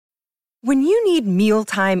When you need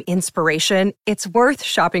mealtime inspiration, it's worth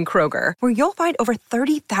shopping Kroger, where you'll find over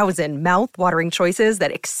 30,000 mouth-watering choices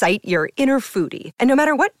that excite your inner foodie. And no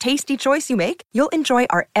matter what tasty choice you make, you'll enjoy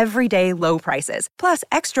our everyday low prices, plus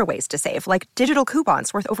extra ways to save, like digital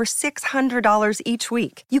coupons worth over $600 each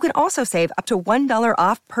week. You can also save up to $1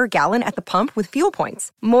 off per gallon at the pump with fuel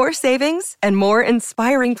points. More savings and more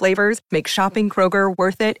inspiring flavors make shopping Kroger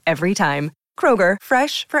worth it every time. Kroger,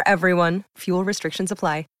 fresh for everyone. Fuel restrictions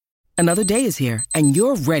apply. Another day is here, and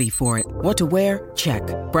you're ready for it. What to wear? Check.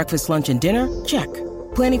 Breakfast, lunch, and dinner? Check.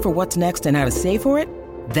 Planning for what's next and how to save for it?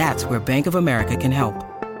 That's where Bank of America can help.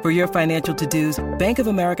 For your financial to-dos, Bank of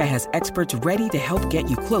America has experts ready to help get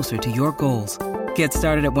you closer to your goals. Get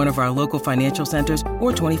started at one of our local financial centers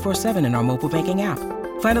or 24/7 in our mobile banking app.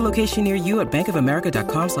 Find a location near you at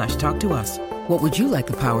bankofamerica.com/talktous. What would you like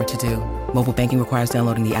the power to do? Mobile banking requires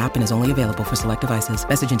downloading the app and is only available for select devices.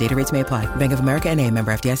 Message and data rates may apply. Bank of America N.A.,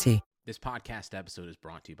 member FDIC. This podcast episode is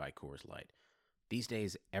brought to you by Coors Light. These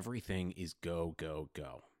days, everything is go, go,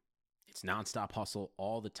 go. It's nonstop hustle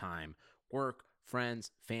all the time. Work, friends,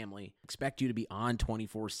 family expect you to be on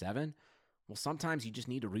 24/7. Well, sometimes you just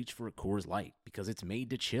need to reach for a Coors Light because it's made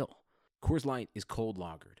to chill. Coors Light is cold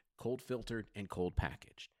lagered, cold filtered, and cold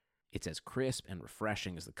packaged. It's as crisp and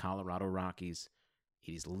refreshing as the Colorado Rockies.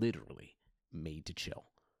 It is literally made to chill.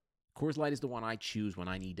 Coors Light is the one I choose when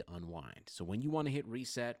I need to unwind. So when you want to hit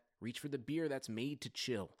reset, reach for the beer that's made to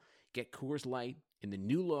chill. Get Coors Light in the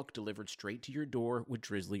new look delivered straight to your door with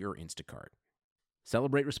Drizzly or Instacart.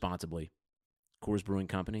 Celebrate responsibly. Coors Brewing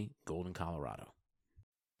Company, Golden, Colorado.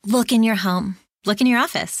 Look in your home. Look in your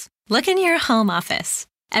office. Look in your home office.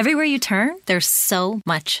 Everywhere you turn, there's so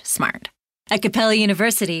much smart. At Capella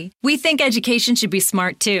University, we think education should be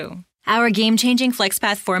smart too. Our game-changing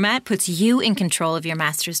FlexPath format puts you in control of your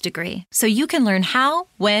master's degree, so you can learn how,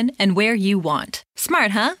 when, and where you want. Smart,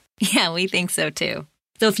 huh? Yeah, we think so too.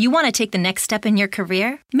 So if you want to take the next step in your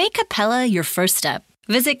career, make Capella your first step.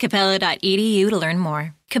 Visit capella.edu to learn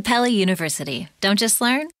more. Capella University. Don't just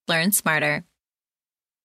learn smarter.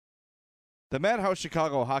 The Madhouse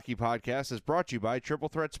Chicago Hockey Podcast is brought to you by Triple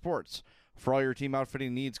Threat Sports. For all your team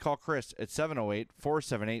outfitting needs, call Chris at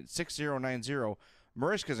 708-478-6090.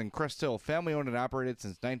 Mariska's in Crest Hill, family-owned and operated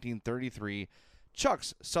since 1933.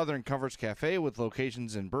 Chuck's Southern Comforts Cafe with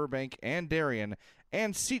locations in Burbank and Darien.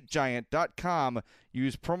 And SeatGiant.com.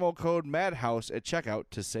 Use promo code MADHOUSE at checkout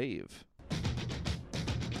to save.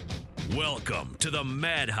 Welcome to the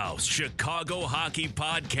Madhouse Chicago Hockey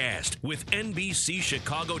Podcast with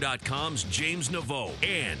NBCChicago.com's James Naveau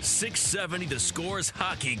and 670 The Score's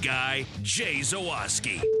hockey guy, Jay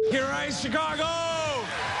Zawaski. Here rise Chicago! Woo!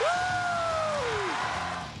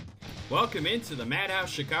 Welcome into the Madhouse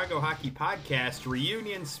Chicago Hockey Podcast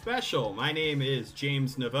reunion special. My name is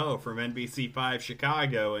James Naveau from NBC5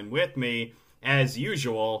 Chicago, and with me, as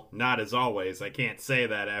usual, not as always, I can't say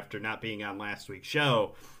that after not being on last week's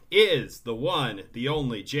show, is the one, the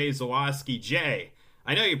only, Jay Zawaski. Jay,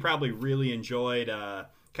 I know you probably really enjoyed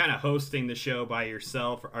kind of hosting the show by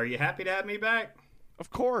yourself. Are you happy to have me back? Of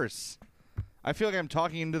course. I feel like I'm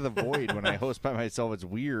talking into the void when I host by myself. It's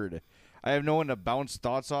weird. I have no one to bounce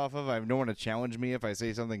thoughts off of. I have no one to challenge me if I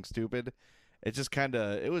say something stupid. It just kind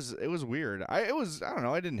of, it was weird. I don't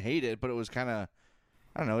know, I didn't hate it, but it was kind of,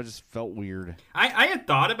 I don't know, it just felt weird. I had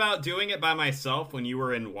thought about doing it by myself when you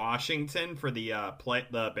were in Washington for the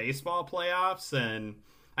baseball playoffs, and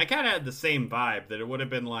I kind of had the same vibe, that it would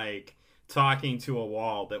have been like talking to a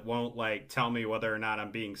wall that won't like tell me whether or not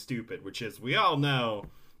I'm being stupid, which, is, we all know,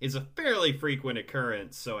 is a fairly frequent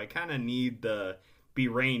occurrence, so I kind of need to be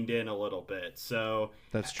reined in a little bit. So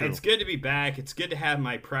that's true. It's good to be back. It's good to have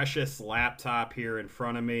my precious laptop here in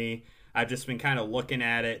front of me. I've just been kind of looking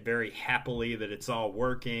at it very happily that it's all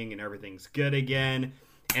working and everything's good again.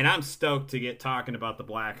 And I'm stoked to get talking about the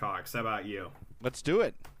Blackhawks. How about you? Let's do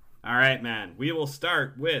it. All right, man. We will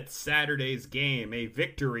start with Saturday's game, a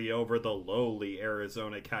victory over the lowly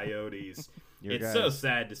Arizona Coyotes. It's so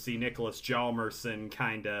sad to see Nicholas Hjalmarsson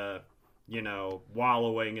kind of,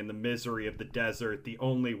 wallowing in the misery of the desert, the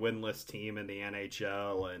only winless team in the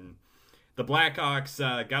NHL. And the Blackhawks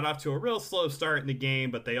got off to a real slow start in the game,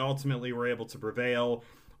 but they ultimately were able to prevail,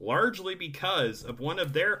 largely because of one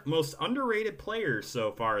of their most underrated players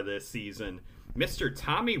so far this season. Mr.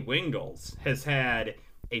 Tommy Wingels has had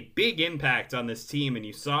a big impact on this team, and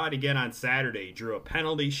you saw it again on Saturday. He drew a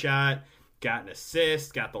penalty shot, got an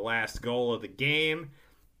assist, got the last goal of the game.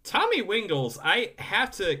 Tommy Wingels, I have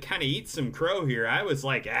to kind of eat some crow here. I was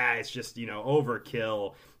like, it's just,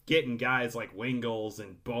 overkill. Getting guys like Wingels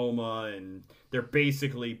and Boma, and they're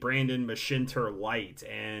basically Brandon Mashinter light.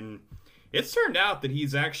 And it's turned out that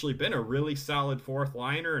he's actually been a really solid fourth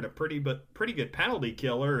liner and a pretty good penalty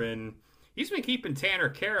killer, and he's been keeping Tanner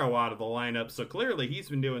Kero out of the lineup, so clearly he's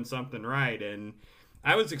been doing something right. And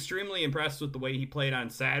I was extremely impressed with the way he played on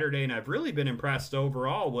Saturday, and I've really been impressed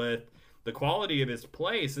overall with the quality of his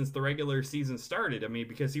play since the regular season started. I mean,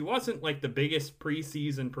 because he wasn't like the biggest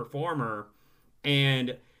preseason performer,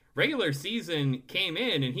 and regular season came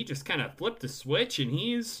in and he just kind of flipped the switch, and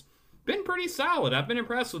he's been pretty solid. I've been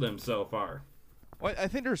impressed with him so far. Well, I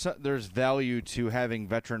think there's value to having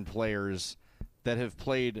veteran players that have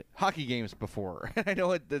played hockey games before. I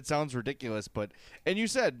know it sounds ridiculous, and you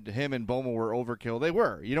said him and Boma were overkill. They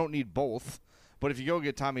were. You don't need both. But if you go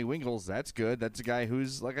get Tommy Wingels, that's good. That's a guy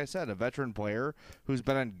who's, like I said, a veteran player who's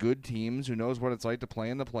been on good teams, who knows what it's like to play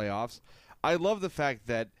in the playoffs. I love the fact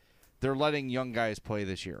that they're letting young guys play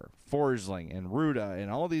this year. Forsling and Ruda and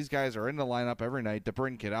all these guys are in the lineup every night.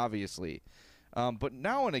 DeBrincat, obviously. But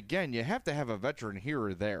now and again, you have to have a veteran here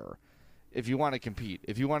or there if you want to compete,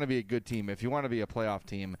 if you want to be a good team, if you want to be a playoff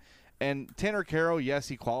team. And Tanner Kero, yes,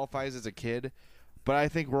 he qualifies as a kid, but I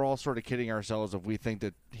think we're all sort of kidding ourselves if we think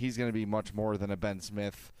that he's going to be much more than a Ben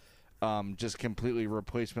Smith, just completely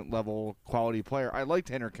replacement level quality player. I like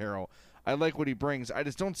Tanner Kero. I like what he brings. I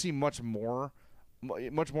just don't see much more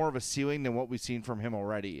of a ceiling than what we've seen from him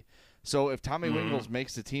already. So if Tommy Wingels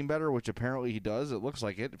makes the team better, which apparently he does, it looks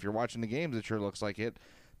like it. If you're watching the games, it sure looks like it.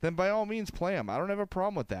 Then by all means, play him. I don't have a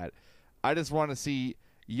problem with that. I just want to see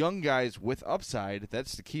young guys with upside,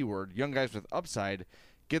 that's the key word, young guys with upside,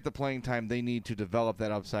 get the playing time they need to develop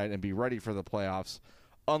that upside and be ready for the playoffs.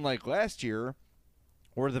 Unlike last year,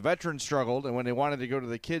 where the veterans struggled, and when they wanted to go to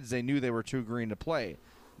the kids, they knew they were too green to play.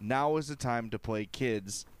 Now is the time to play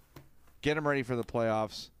kids, get them ready for the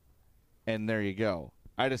playoffs, and there you go.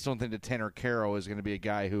 I just don't think that Tanner Kero is going to be a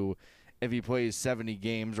guy who, if he plays 70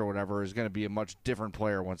 games or whatever, is going to be a much different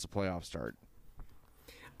player once the playoffs start.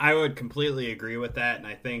 I would completely agree with that, and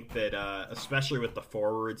I think that especially with the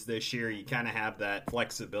forwards this year, you kind of have that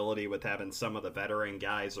flexibility with having some of the veteran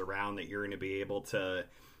guys around that you're going to be able to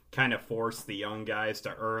kind of force the young guys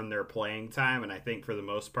to earn their playing time, and I think for the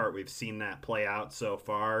most part we've seen that play out so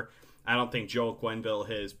far. I don't think Joel Quenneville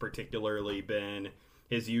has particularly been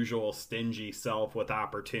his usual stingy self with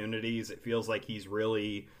opportunities. It feels like he's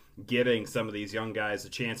really giving some of these young guys a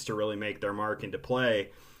chance to really make their mark into play.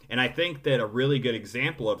 And I think that a really good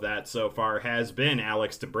example of that so far has been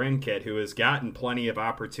Alex DeBrincat, who has gotten plenty of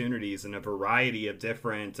opportunities in a variety of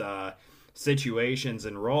different situations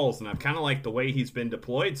and roles. And I've kind of liked the way he's been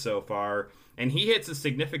deployed so far. And he hits a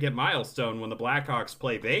significant milestone when the Blackhawks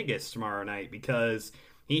play Vegas tomorrow night, because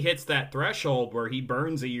he hits that threshold where he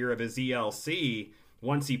burns a year of his ELC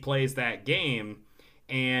once he plays that game.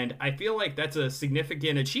 And I feel like that's a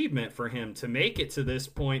significant achievement for him to make it to this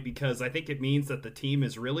point, because I think it means that the team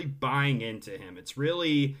is really buying into him. It's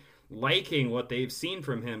really liking what they've seen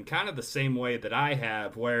from him, kind of the same way that I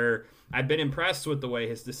have, where I've been impressed with the way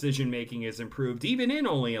his decision-making has improved, even in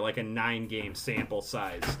only like a 9-game sample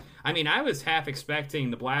size. I mean, I was half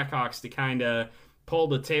expecting the Blackhawks to kind of pull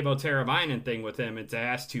the Teuvo Teravainen thing with him and to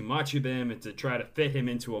ask too much of him and to try to fit him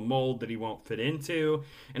into a mold that he won't fit into.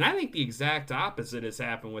 And I think the exact opposite has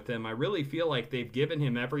happened with him. I really feel like they've given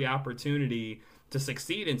him every opportunity to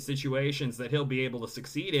succeed in situations that he'll be able to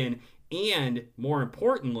succeed in. And more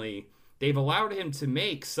importantly, they've allowed him to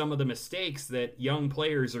make some of the mistakes that young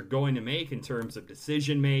players are going to make in terms of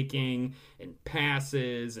decision making and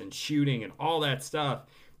passes and shooting and all that stuff.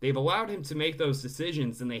 They've allowed him to make those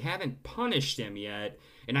decisions, and they haven't punished him yet.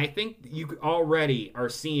 And I think you already are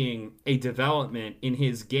seeing a development in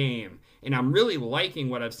his game. And I'm really liking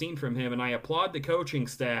what I've seen from him, and I applaud the coaching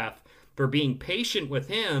staff for being patient with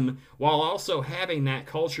him while also having that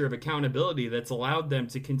culture of accountability that's allowed them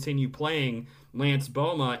to continue playing Lance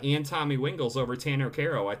Boma and Tommy Wingels over Tanner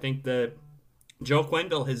Kero. I think that Joe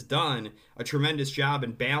Quenneville has done a tremendous job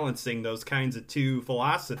in balancing those kinds of two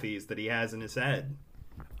philosophies that he has in his head.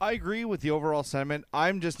 I agree with the overall sentiment.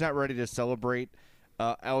 I'm just not ready to celebrate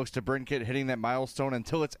Alex DeBrincat hitting that milestone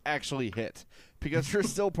until it's actually hit, because there's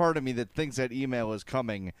still part of me that thinks that email is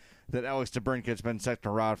coming, that Alex DeBrincat's been sent to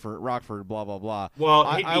Rockford, blah, blah, blah. Well,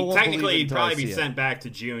 technically he'd probably be sent back to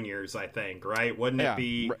juniors, I think, right? Wouldn't it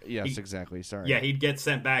be? Yes, exactly. Sorry. Yeah, he'd get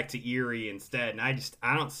sent back to Erie instead. And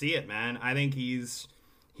I don't see it, man. I think he's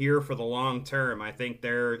here for the long term. I think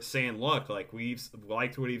they're saying, look, like, we've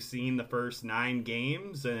liked what we've seen the first 9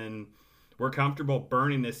 games, and we're comfortable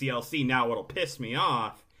burning this ELC. Now, what'll piss me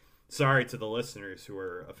off Sorry to the listeners who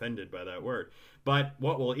are offended by that word. But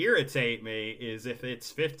what will irritate me is if it's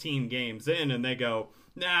 15 games in and they go,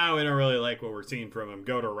 no, we don't really like what we're seeing from him,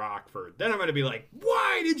 go to Rockford. Then I'm going to be like,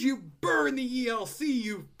 why did you burn the ELC,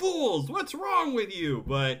 you fools? What's wrong with you?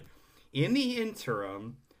 But in the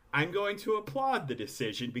interim, I'm going to applaud the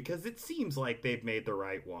decision because it seems like they've made the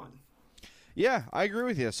right one. Yeah, I agree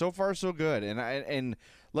with you. So far, so good. And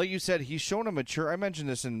like you said, he's shown a mature. I mentioned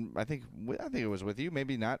this in I think it was with you,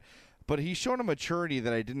 maybe not, but he's shown a maturity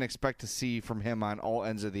that I didn't expect to see from him on all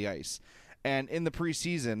ends of the ice. And in the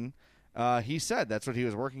preseason, he said that's what he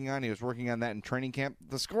was working on. He was working on that in training camp.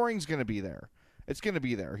 The scoring's going to be there. It's going to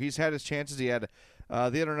be there. He's had his chances. He had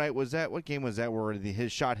the other night. What game was that where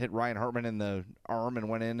his shot hit Ryan Hartman in the arm and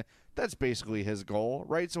went in? That's basically his goal,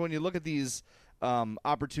 right? So when you look at these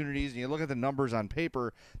opportunities and you look at the numbers on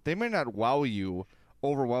paper, they may not wow you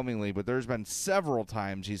overwhelmingly, but there's been several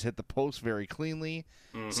times he's hit the post very cleanly,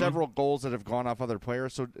 several goals that have gone off other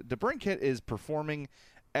players. So DeBrincat is performing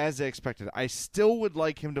as expected. I still would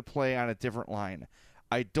like him to play on a different line.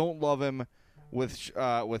 I don't love him with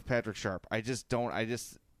Patrick Sharp. I just don't. I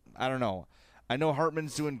don't know. I know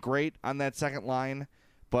Hartman's doing great on that second line,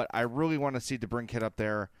 but I really want to see DeBrincat up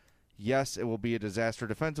there. Yes, it will be a disaster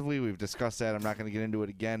defensively. We've discussed that. I'm not going to get into it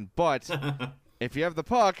again. But if you have the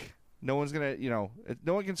puck, no one's going to,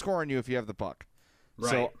 no one can score on you if you have the puck. Right.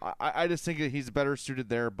 So I just think that he's better suited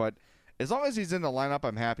there. But as long as he's in the lineup,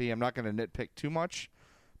 I'm happy. I'm not going to nitpick too much.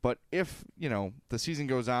 But if, the season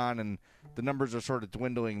goes on and the numbers are sort of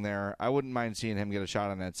dwindling there, I wouldn't mind seeing him get a shot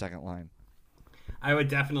on that second line. I would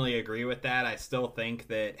definitely agree with that. I still think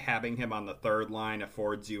that having him on the third line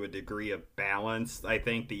affords you a degree of balance, I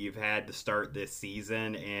think, that you've had to start this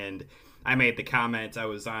season. And I made the comment, I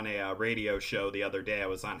was on a radio show the other day. I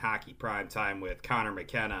was on Hockey Primetime with Connor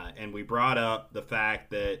McKenna, and we brought up the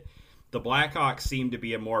fact that the Blackhawks seem to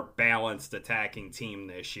be a more balanced attacking team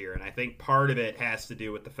this year. And I think part of it has to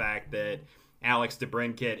do with the fact that Alex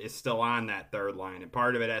DeBrincat is still on that third line. And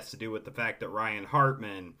part of it has to do with the fact that Ryan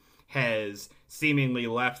Hartman has seemingly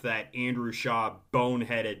left that Andrew Shaw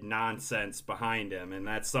boneheaded nonsense behind him. And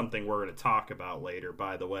that's something we're going to talk about later,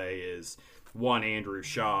 by the way, is one Andrew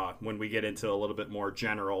Shaw when we get into a little bit more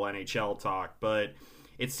general NHL talk. But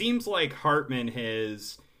it seems like Hartman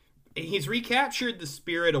he's recaptured the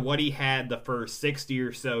spirit of what he had the first 60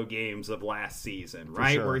 or so games of last season,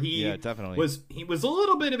 right? Sure. Where he definitely was a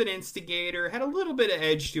little bit of an instigator, had a little bit of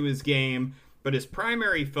edge to his game, but his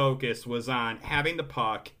primary focus was on having the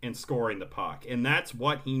puck and scoring the puck. And that's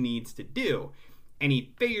what he needs to do. And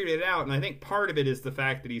he figured it out. And I think part of it is the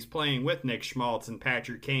fact that he's playing with Nick Schmaltz and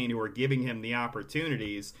Patrick Kane, who are giving him the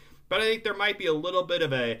opportunities. But I think there might be a little bit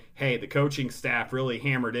of hey, the coaching staff really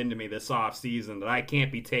hammered into me this offseason that I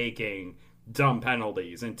can't be taking dumb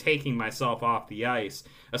penalties and taking myself off the ice,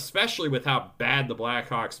 especially with how bad the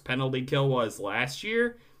Blackhawks penalty kill was last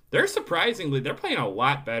year. They're playing a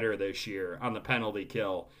lot better this year on the penalty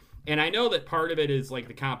kill. And I know that part of it is like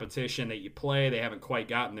the competition that you play. They haven't quite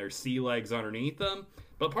gotten their sea legs underneath them.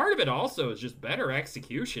 But part of it also is just better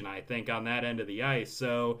execution, I think, on that end of the ice.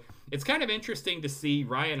 So it's kind of interesting to see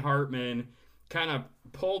Ryan Hartman kind of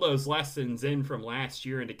pull those lessons in from last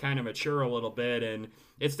year and to kind of mature a little bit. And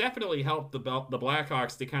it's definitely helped the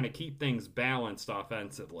Blackhawks to kind of keep things balanced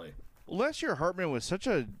offensively. Last year, Hartman was such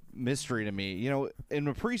a mystery to me. In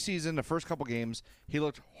the preseason, the first couple games, he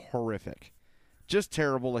looked horrific. Just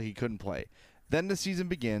terrible that he couldn't play. Then the season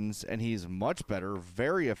begins, and he's much better,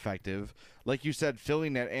 very effective. Like you said,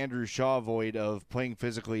 filling that Andrew Shaw void of playing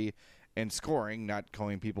physically and scoring, not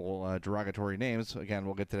calling people derogatory names. Again,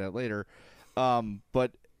 we'll get to that later.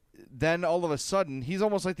 But then all of a sudden, he's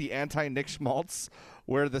almost like the anti-Nick Schmaltz,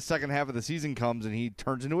 where the second half of the season comes and he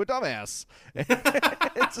turns into a dumbass.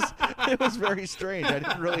 It was very strange.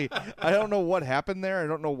 I don't know what happened there. I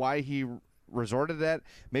don't know why he resorted to that.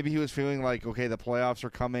 Maybe he was feeling like, okay, the playoffs are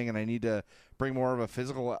coming and I need to bring more of a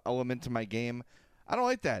physical element to my game. I don't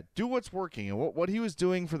like that. Do what's working. And what he was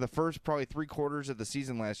doing for the first probably 3 quarters of the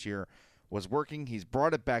season last year was working. He's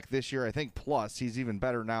brought it back this year. I think plus he's even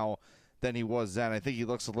better now than he was then. I think he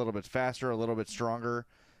looks a little bit faster, a little bit stronger,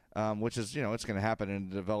 which is, it's going to happen in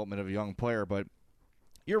the development of a young player. But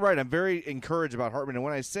you're right. I'm very encouraged about Hartman. And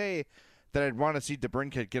when I say that I'd want to see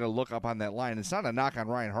DeBrincat get a look up on that line, it's not a knock on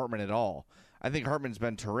Ryan Hartman at all. I think Hartman's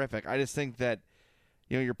been terrific. I just think that,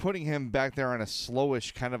 you're putting him back there on a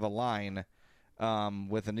slowish kind of a line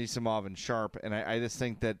with Anisimov and Sharp. And I just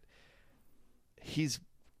think that he's,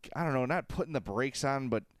 I don't know, not putting the brakes on,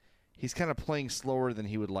 but he's kind of playing slower than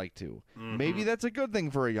he would like to. Mm-hmm. Maybe that's a good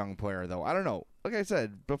thing for a young player, though. I don't know. Like I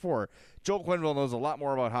said before, Joel Quenneville knows a lot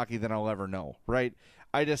more about hockey than I'll ever know, right?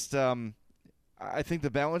 I just, I I think the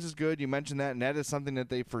balance is good. You mentioned that, and that is something that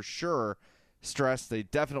they for sure stress. They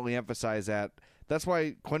definitely emphasize that. That's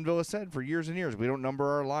why Quenneville has said for years and years, we don't number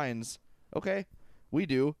our lines. Okay, we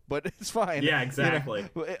do, but it's fine. Yeah, exactly.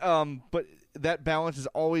 But that balance has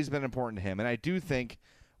always been important to him, and I do think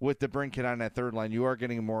with the Brinket on that third line, you are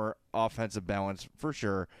getting more offensive balance for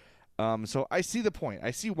sure. So I see the point. I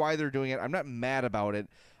see why they're doing it. I'm not mad about it.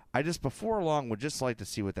 I just, before long, would just like to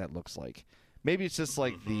see what that looks like. Maybe it's just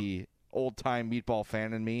like the old-time meatball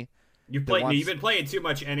fan in me. You've been playing too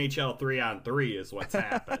much NHL 3-on-3 is what's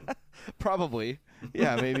happened. Probably.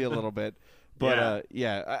 Yeah, maybe a little bit. But, I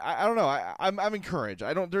don't know. I'm encouraged.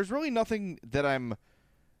 There's really nothing that I'm,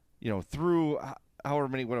 through however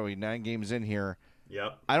many, 9 games in here.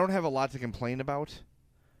 Yep. I don't have a lot to complain about.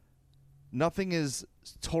 Nothing is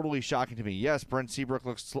totally shocking to me. Yes, Brent Seabrook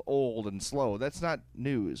looks old and slow. That's not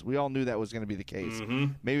news. We all knew that was going to be the case.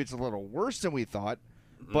 Mm-hmm. Maybe it's a little worse than we thought.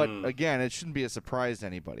 But, again, it shouldn't be a surprise to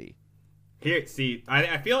anybody. Here, see,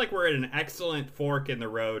 I feel like we're at an excellent fork in the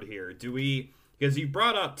road here. Because you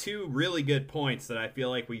brought up 2 really good points that I feel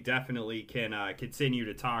like we definitely can continue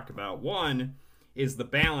to talk about. One is the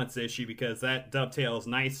balance issue, because that dovetails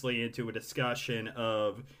nicely into a discussion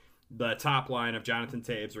of the top line of Jonathan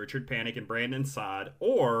Toews, Richard Panik, and Brandon Saad.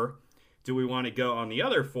 Or do we want to go on the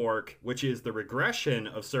other fork, which is the regression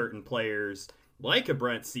of certain players like a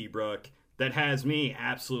Brent Seabrook that has me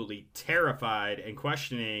absolutely terrified and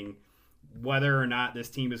questioning whether or not this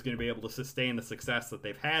team is going to be able to sustain the success that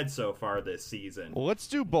they've had so far this season. Well, let's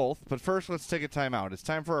do both, but first let's take a timeout. It's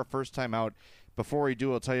time for our first timeout. Before we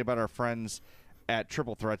do, I'll tell you about our friends at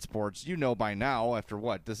Triple Threat Sports. You know by now, after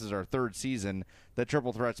this is our 3rd season, that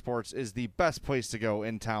Triple Threat Sports is the best place to go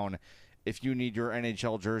in town if you need your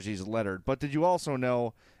NHL jerseys lettered. But did you also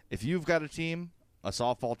know, if you've got a team, a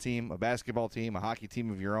softball team, a basketball team, a hockey team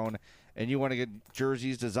of your own, and you want to get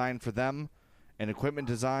jerseys designed for them, and equipment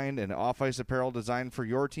designed, and off-ice apparel designed for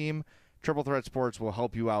your team, Triple Threat Sports will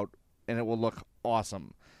help you out, and it will look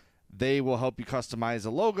awesome. They will help you customize a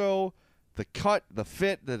logo, the cut, the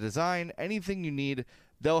fit, the design, anything you need,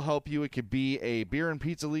 they'll help you. It could be a beer and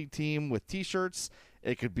pizza league team with T-shirts.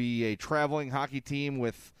 It could be a traveling hockey team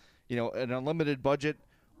with, an unlimited budget.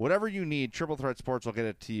 Whatever you need, Triple Threat Sports will get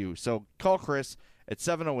it to you. So call Chris at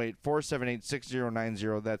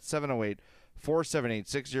 708-478-6090. That's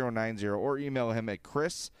 708-478-6090, or email him at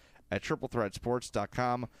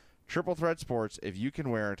chris@triplethreatsports.com. Triple Threat Sports, if you can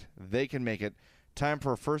wear it, they can make it. Time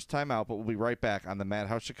for a first time out, but we'll be right back on the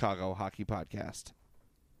Madhouse Chicago Hockey Podcast.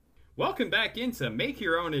 Welcome back into Make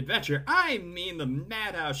Your Own Adventure. I mean the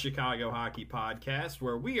Madhouse Chicago Hockey Podcast,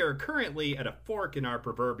 where we are currently at a fork in our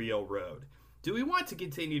proverbial road. Do we want to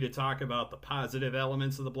continue to talk about the positive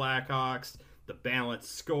elements of the Blackhawks, the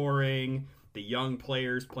balanced scoring, the young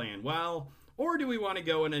players playing well, or do we want to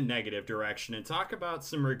go in a negative direction and talk about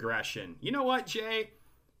some regression? You know what, Jay?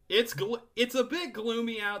 It's a bit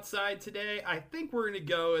gloomy outside today. I think we're going to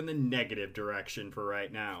go in the negative direction for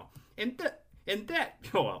right now. And that,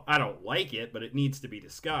 well, I don't like it, but it needs to be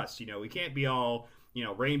discussed. We can't be all,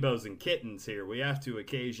 rainbows and kittens here. We have to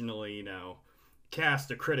occasionally,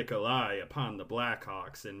 cast a critical eye upon the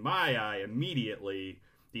Blackhawks. And my eye immediately,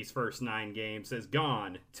 these first 9 games, has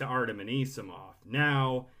gone to Artem Anisimov.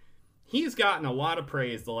 Now, he's gotten a lot of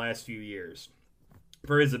praise the last few years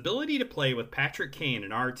for his ability to play with Patrick Kane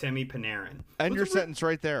and Artemi Panarin. End your sentence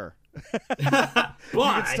right there. But, you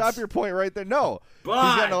can stop your point right there. No, but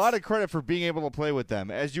he's gotten a lot of credit for being able to play with them,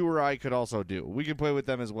 as you or I could also do. We could play with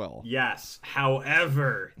them as well. Yes.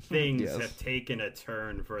 However, things have taken a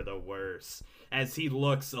turn for the worse, as he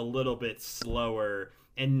looks a little bit slower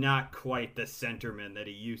and not quite the centerman that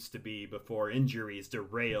he used to be before injuries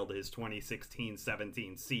derailed his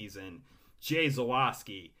 2016-17 season. Jay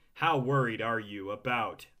Zawaski, how worried are you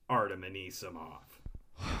about Artem Anisimov?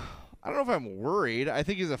 I don't know if I'm worried. I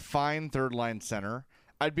think he's a fine third-line center.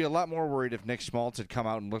 I'd be a lot more worried if Nick Schmaltz had come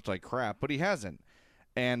out and looked like crap, but he hasn't.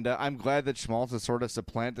 And I'm glad that Schmaltz has sort of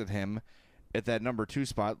supplanted him at that number 2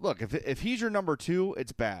 spot. Look, if he's your number 2,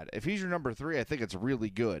 it's bad. If he's your number 3, I think it's really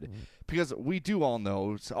good. Because we do all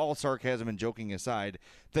know, all sarcasm and joking aside,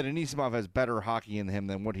 that Anisimov has better hockey in him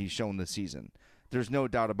than what he's shown this season. There's no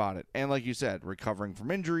doubt about it. And like you said, recovering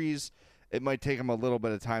from injuries, it might take him a little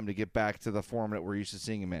bit of time to get back to the form that we're used to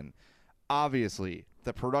seeing him in. Obviously,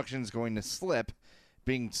 the production's going to slip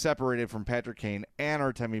being separated from Patrick Kane and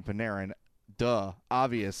Artemi Panarin. Duh.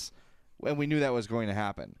 Obvious. And we knew that was going to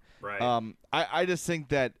happen. Right. I just think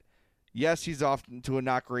that, yes, he's off to a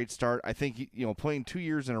not great start. I think, playing 2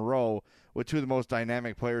 years in a row with 2 of the most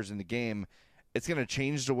dynamic players in the game, it's going to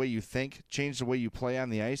change the way you think, change the way you play on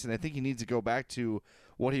the ice, and I think he needs to go back to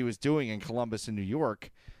what he was doing in Columbus and New York.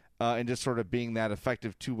 and just sort of being that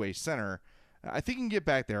effective two-way center. I think he can get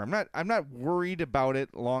back there. I'm not worried about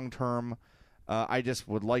it long term. I just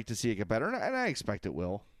would like to see it get better, and I expect it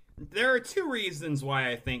will. There are two reasons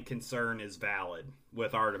why I think concern is valid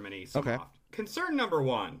with Artem Anisimov. Okay. Concern number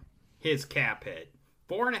one, his cap hit.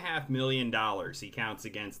 $4.5 million he counts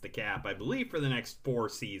against the cap, I believe, for the next 4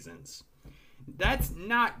 seasons. That's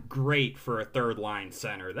not great for a third-line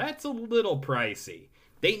center. That's a little pricey.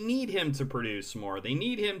 They need him to produce more. They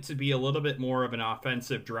need him to be a little bit more of an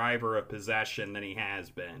offensive driver of possession than he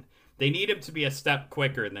has been. They need him to be a step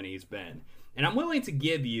quicker than he's been. And I'm willing to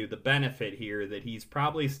give you the benefit here that he's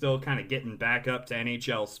probably still kind of getting back up to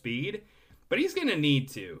NHL speed, but he's going to need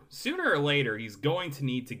to. Sooner or later, he's going to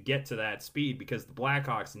need to get to that speed because the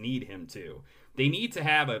Blackhawks need him to. They need to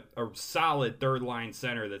have a solid third-line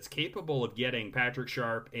center that's capable of getting Patrick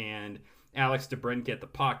Sharp and Alex DeBrincat the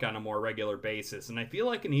puck on a more regular basis. And I feel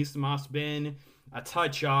like Anisimov's been a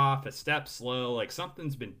touch off, a step slow, like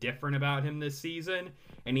something's been different about him this season.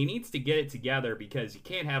 And he needs to get it together because you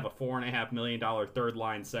can't have a $4.5 million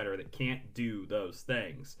third-line center that can't do those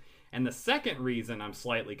things. And the second reason I'm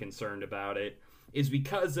slightly concerned about it is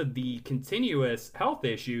because of the continuous health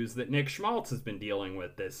issues that Nick Schmaltz has been dealing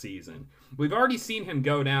with this season. We've already seen him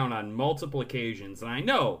go down on multiple occasions, and I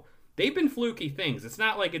know they've been fluky things. It's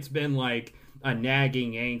not like it's been like a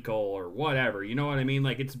nagging ankle or whatever. You know what I mean?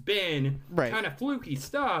 Like it's been kind of fluky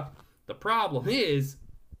stuff. The problem is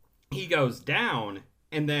he goes down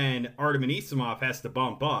and then Artem Anisimov has to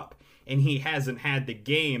bump up. And he hasn't had the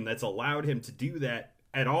game that's allowed him to do that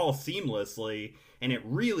at all seamlessly. And it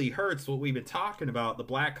really hurts what we've been talking about. The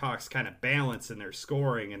Blackhawks kind of balance in their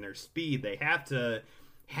scoring and their speed. They have to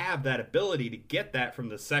have that ability to get that from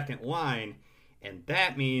the second line. And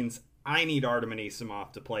that means I need Artem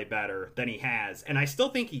Anisimov to play better than he has. And I still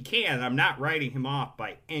think he can. I'm not writing him off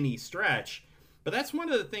by any stretch. But that's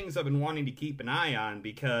one of the things I've been wanting to keep an eye on,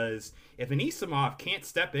 because if Anisimov can't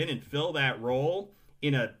step in and fill that role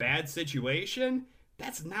in a bad situation,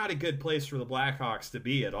 that's not a good place for the Blackhawks to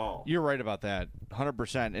be at all. You're right about that,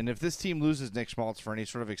 100%. And if this team loses Nick Schmaltz for any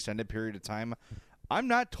sort of extended period of time, I'm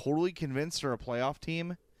not totally convinced they're a playoff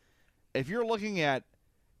team. If you're looking at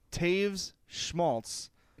Taves, Schmaltz,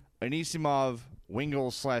 Anisimov,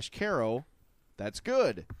 Wingels/Caro, that's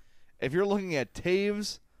good. If you're looking at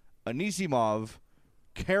Taves, Anisimov,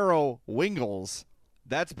 Caro, Wingels,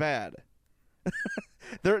 that's bad.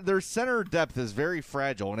 Their center depth is very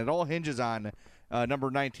fragile, and it all hinges on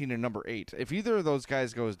number 19 and number 8. If either of those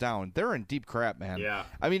guys goes down, they're in deep crap, man. Yeah.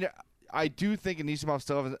 I mean, I do think Anisimov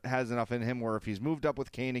still has enough in him where if he's moved up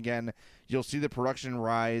with Kane again, you'll see the production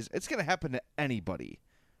rise. It's going to happen to anybody,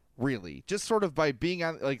 really. Just sort of by being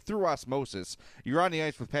on, like, through osmosis. You're on the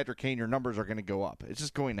ice with Patrick Kane, your numbers are going to go up. It's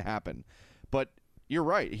just going to happen. But you're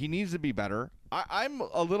right. He needs to be better. I'm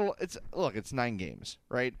a little. It's 9 games,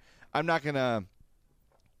 right? I'm not going to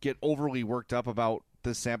get overly worked up about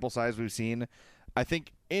the sample size we've seen. I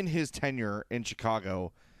think in his tenure in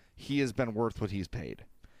Chicago, he has been worth what he's paid.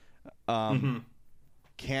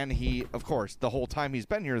 Can he? Of course, the whole time he's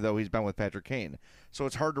been here, though, he's been with Patrick Kane, so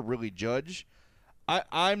it's hard to really judge.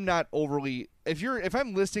 I'm not overly. If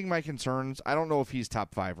I'm listing my concerns, I don't know if he's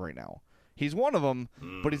top 5 right now. He's one of them,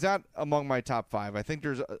 but he's not among my top 5. I think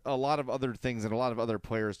there's a lot of other things and a lot of other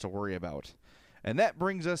players to worry about, and that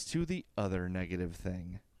brings us to the other negative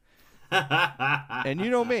thing. And you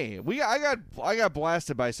know me, I got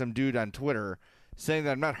blasted by some dude on Twitter saying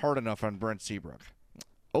that I'm not hard enough on Brent Seabrook.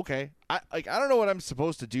 Okay, I don't know what I'm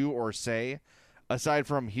supposed to do or say aside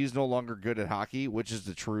from he's no longer good at hockey, which is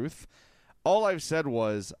the truth. All I've said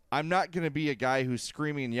was I'm not going to be a guy who's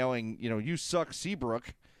screaming and yelling, you suck,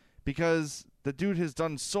 Seabrook, because the dude has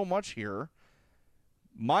done so much here.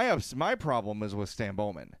 My problem is with Stan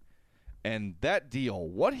Bowman. And that deal,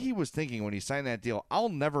 what he was thinking when he signed that deal, I'll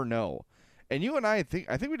never know. And you and I think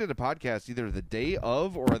we did a podcast either the day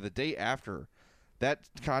of or the day after that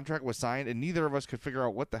contract was signed, and neither of us could figure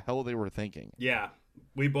out what the hell they were thinking. Yeah,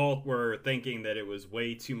 we both were thinking that it was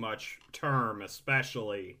way too much term,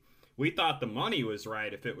 especially. We thought the money was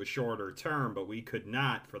right if it was shorter term, but we could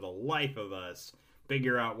not, for the life of us,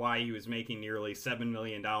 figure out why he was making nearly $7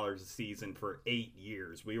 million a season for 8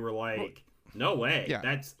 years. We were like, no way.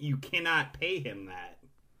 Yeah. You cannot pay him that.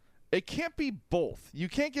 It can't be both. You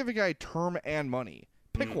can't give a guy term and money.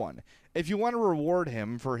 Pick one. If you want to reward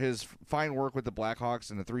him for his fine work with the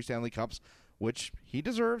Blackhawks and the 3 Stanley Cups, which he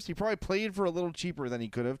deserves, he probably played for a little cheaper than he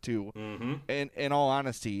could have too. And in all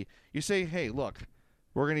honesty, you say, hey, look,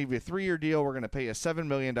 we're going to give you a 3-year deal. We're going to pay you $7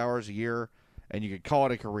 million a year, and you could call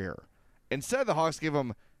it a career. Instead, the Hawks give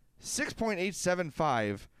him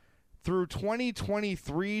 $6.875 through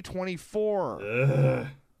 2023-24.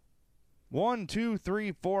 1, 2,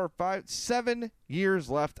 3, 4, 5, 7 years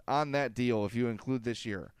left on that deal if you include this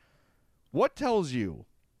year. What tells you?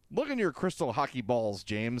 Look in your crystal hockey balls,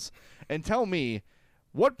 James, and tell me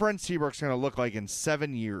what Brent Seabrook's going to look like in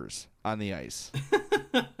 7 years on the ice.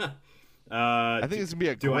 I think it's going to be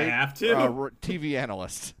a great TV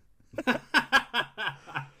analyst.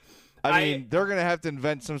 I mean, they're going to have to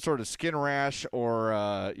invent some sort of skin rash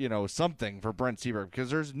or, something for Brent Seabrook because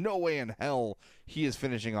there's no way in hell he is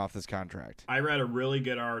finishing off this contract. I read a really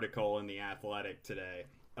good article in The Athletic today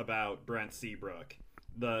about Brent Seabrook.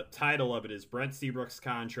 The title of it is Brent Seabrook's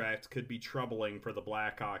contract could be troubling for the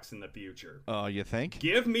Blackhawks in the future. You think?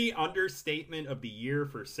 Give me understatement of the year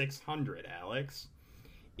for 600, Alex.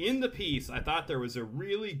 In the piece, I thought there was a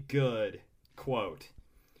really good quote,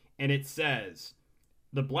 and it says,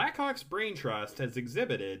 "The Blackhawks Brain Trust has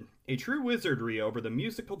exhibited a true wizardry over the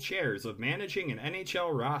musical chairs of managing an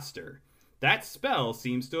NHL roster. That spell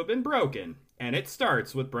seems to have been broken, and it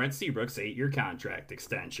starts with Brent Seabrook's 8-year contract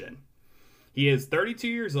extension. He is 32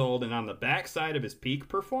 years old and on the backside of his peak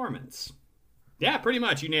performance." Yeah, pretty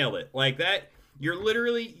much. You nailed it. Like that,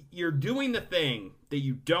 you're doing the thing that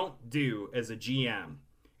you don't do as a GM,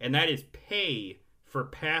 and that is pay for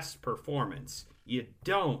past performance. You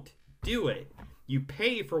don't do it. You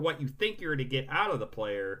pay for what you think you're going to get out of the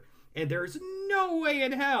player, and there's no way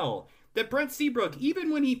in hell that Brent Seabrook,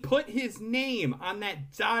 even when he put his name on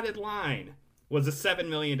that dotted line, was a $7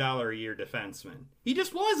 million a year defenseman. He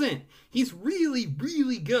just wasn't. He's really,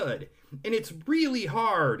 really good, and it's really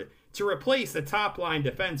hard to replace a top-line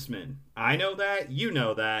defenseman. I know that, you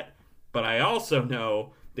know that, but I also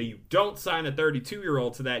know that you don't sign a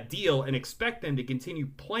 32-year-old to that deal and expect them to continue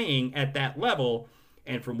playing at that level.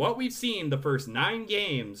 And from what we've seen the first 9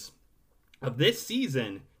 games of this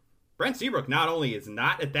season, Brent Seabrook not only is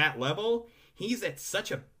not at that level, he's at such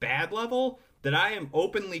a bad level that I am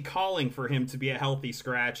openly calling for him to be a healthy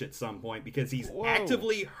scratch at some point because he's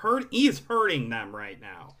actively hurting them right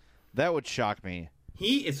now. That would shock me.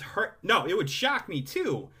 He is hurt. No, it would shock me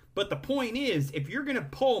too. But the point is, if you're going to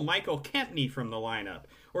pull Michael Kempny from the lineup,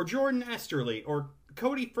 or Jordan Esterly, or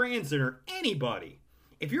Cody Franzen, or anybody,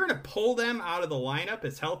 if you're going to pull them out of the lineup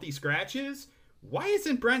as healthy scratches, why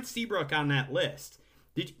isn't Brent Seabrook on that list?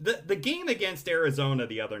 The game against Arizona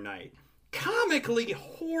the other night, comically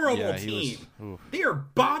horrible team. They are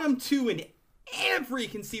bottom 2 in every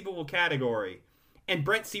conceivable category, and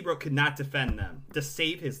Brent Seabrook could not defend them to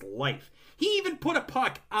save his life. He even put a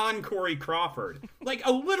puck on Corey Crawford, like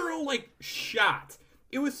a literal shot.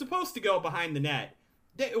 It was supposed to go behind the net.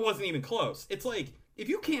 It wasn't even close. It's like, if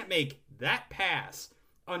you can't make that pass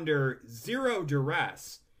under zero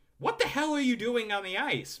duress, what the hell are you doing on the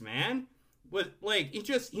ice, man?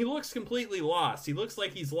 He looks completely lost. He looks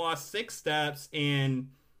like he's lost 6 steps, and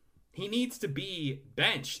he needs to be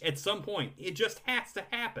benched at some point. It just has to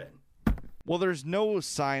happen. Well, there's no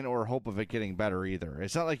sign or hope of it getting better either.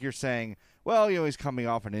 It's not like you're saying, well, he's coming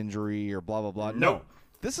off an injury or blah, blah, blah. No.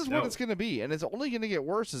 This is what it's going to be, and it's only going to get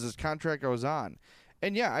worse as his contract goes on.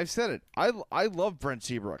 And yeah, I've said it. I love Brent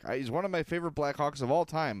Seabrook. He's one of my favorite Blackhawks of all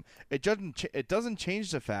time. It doesn't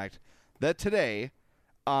change the fact that today,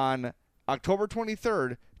 on October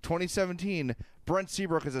 23rd, 2017, Brent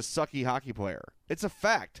Seabrook is a sucky hockey player. It's a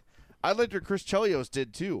fact. I liked what Chris Chelios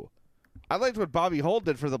did too. I liked what Bobby Hull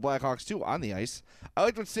did for the Blackhawks too on the ice. I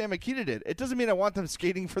liked what Sam Mikita did. It doesn't mean I want them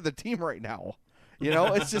skating for the team right now.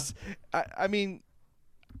 It's just, I mean,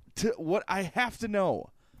 what I have to know,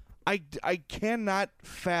 I cannot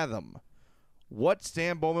fathom what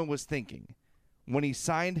Stan Bowman was thinking when he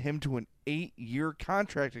signed him to an 8-year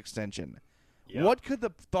contract extension. Yep. What could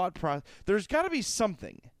the thought process? There's got to be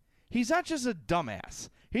something. He's not just a dumbass.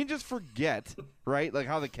 He didn't just forget, right, like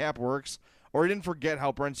how the cap works, or he didn't forget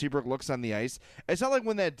how Brent Seabrook looks on the ice. It's not like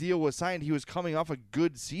when that deal was signed, he was coming off a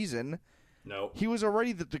good season. No. He was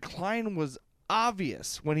already, the decline was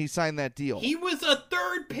obvious when he signed that deal. He was a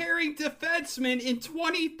third-pairing defenseman in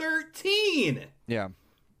 2013. Yeah.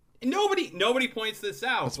 Nobody points this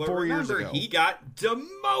out. That's but 4 years remember, ago. He got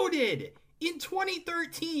demoted in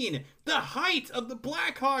 2013, the height of the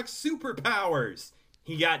Blackhawks superpowers.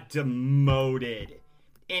 He got demoted,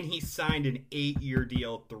 and he signed an 8-year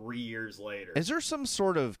deal 3 years later. Is there some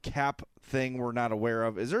sort of cap thing we're not aware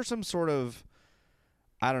of? Is there some sort of,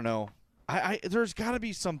 I don't know. There's got to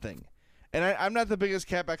be something. And I'm not the biggest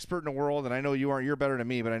cap expert in the world, and I know you aren't. You're better than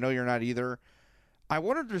me, but I know you're not either. I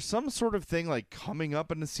wonder if there's some sort of thing like coming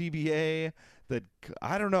up in the CBA that,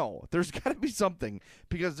 I don't know. There's got to be something,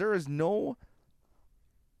 because there is no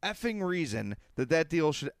effing reason that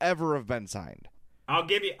deal should ever have been signed. I'll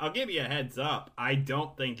give you a heads up. I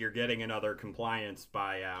don't think you're getting another compliance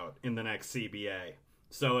buyout in the next CBA.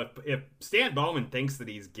 So if Stan Bowman thinks that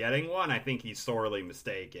he's getting one, I think he's sorely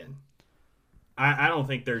mistaken. I don't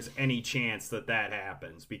think there's any chance that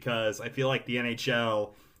happens, because I feel like the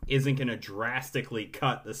NHL isn't going to drastically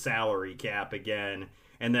cut the salary cap again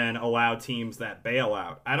and then allow teams that bail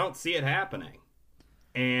out. I don't see it happening.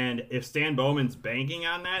 And if Stan Bowman's banking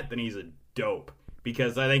on that, then he's a dope,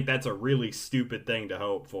 because I think that's a really stupid thing to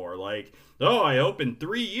hope for. Like, oh, I hope in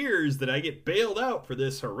 3 years that I get bailed out for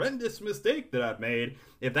this horrendous mistake that I've made.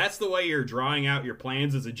 If that's the way you're drawing out your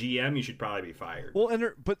plans as a GM, you should probably be fired. Well,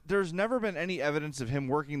 but there's never been any evidence of him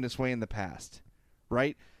working this way in the past,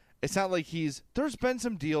 right? It's not like there's been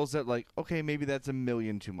some deals that, like, okay, maybe that's $1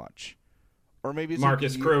 million too much. Or maybe it's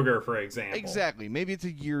Marcus Kruger, for example. Exactly. Maybe it's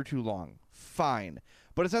a year too long. Fine.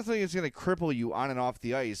 But it's not something that's going to cripple you on and off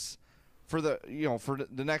the ice for the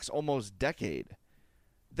next almost decade.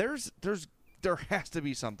 There has to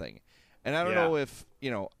be something. And I don't know if,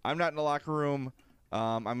 I'm not in the locker room.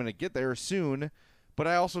 I'm going to get there soon. But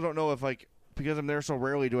I also don't know if, like, because I'm there so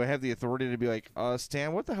rarely, do I have the authority to be like,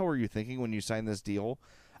 Stan, what the hell were you thinking when you signed this deal?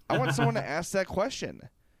 I want someone to ask that question.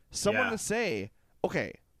 Someone to say,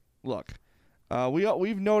 okay, look,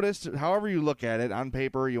 we've noticed, however you look at it, on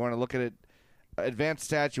paper, you want to look at it, advanced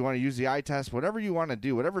stats, you want to use the eye test, whatever you want to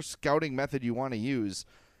do, whatever scouting method you want to use,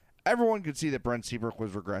 everyone could see that Brent Seabrook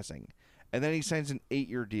was regressing. And then he signs an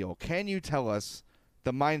 8-year deal. Can you tell us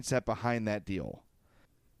the mindset behind that deal?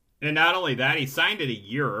 And not only that, he signed it a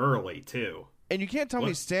year early, too. And you can't tell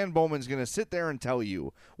me Stan Bowman's going to sit there and tell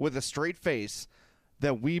you with a straight face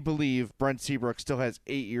that we believe Brent Seabrook still has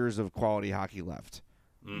 8 years of quality hockey left.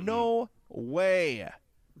 Mm-hmm. No way.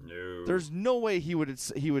 No. There's no way he would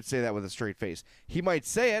say that with a straight face. He might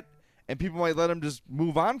say it, and people might let him just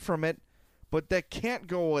move on from it, but that can't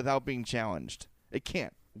go without being challenged. It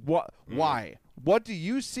can't. What? Why? What do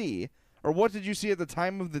you see, or what did you see at the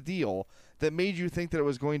time of the deal that made you think that it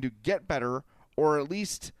was going to get better, or at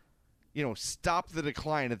least, stop the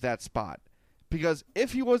decline at that spot? Because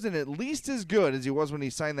if he wasn't at least as good as he was when he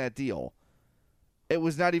signed that deal, it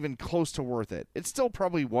was not even close to worth it. It still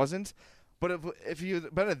probably wasn't. But if you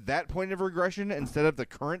had been at that point of regression instead of the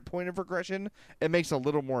current point of regression, it makes a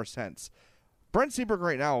little more sense. Brent Seabrook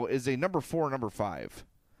right now is a number 4, number 5.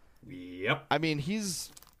 Yep. I mean, he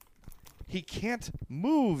can't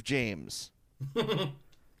move, James.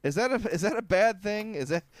 Is that a bad thing? Is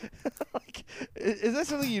that is that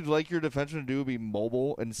something you'd like your defenseman to do? Be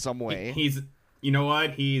mobile in some way? You know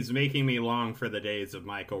what? He's making me long for the days of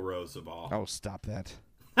Michael Roosevelt. Oh, stop that!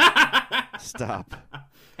 Stop.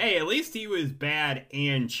 Hey, at least he was bad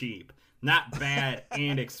and cheap, not bad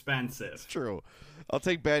and expensive. It's true. I'll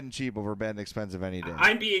take bad and cheap over bad and expensive any day.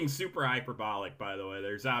 I'm being super hyperbolic, by the way.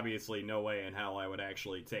 There's obviously no way in hell I would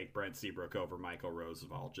actually take Brent Seabrook over Michael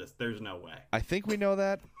Roosevelt. There's no way. I think we know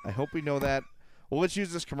that. I hope we know that. Well, let's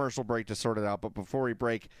use this commercial break to sort it out. But before we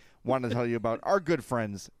break, wanted to tell you about our good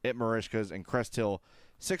friends at Merichka's in Crest Hill,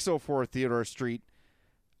 604 Theodore Street.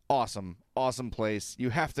 Awesome, awesome place. You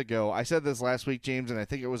have to go. I said this last week, James, and I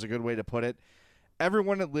think it was a good way to put it.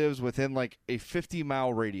 Everyone that lives within like a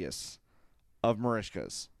 50-mile radius of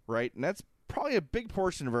Merichka's, right? And that's probably a big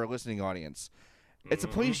portion of our listening audience. It's a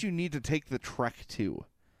place you need to take the trek to.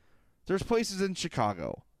 There's places in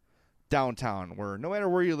Chicago, downtown, where no matter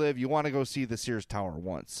where you live, you want to go see the Sears Tower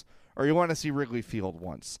once, or you want to see Wrigley Field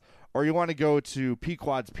once, or you want to go to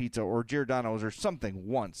Pequod's Pizza or Giordano's or something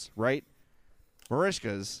once, right?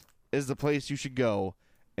 Merichka's is the place you should go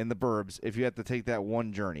in the burbs if you have to take that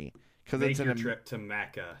one journey. Make your trip to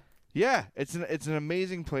Mecca. Yeah, it's an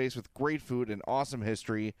amazing place with great food and awesome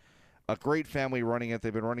history. A great family running it.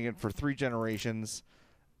 They've been running it for 3 generations.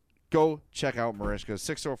 Go check out Merichka's,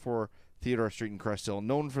 604 Theodore Street in Crest Hill,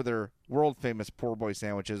 known for their world-famous poor boy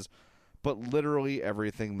sandwiches, but literally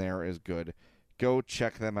everything there is good. Go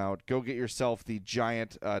check them out. Go get yourself the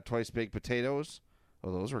giant twice-baked potatoes.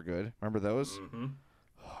 Oh, those were good. Remember those? Mm-hmm.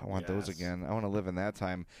 Oh, I want those again. I want to live in that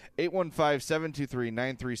time.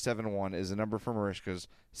 815-723-9371 is the number for Merichka's,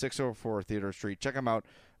 604 Theodore Street. Check them out,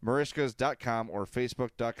 Merichkas.com or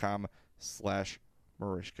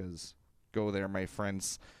Facebook.com/Merichkas. Go there, my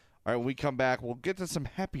friends. All right, when we come back, we'll get to some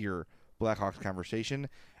happier Blackhawks conversation,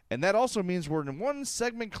 and that also means we're in one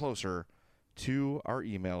segment closer to our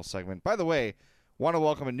email segment. By the way, want to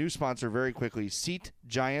welcome a new sponsor very quickly,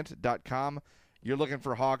 SeatGiant.com. You're looking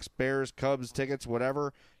for Hawks, Bears, Cubs, tickets,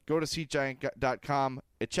 whatever, go to SeatGiant.com.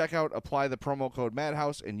 At checkout, apply the promo code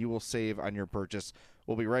MADHOUSE, and you will save on your purchase.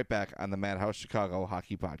 We'll be right back on the Madhouse Chicago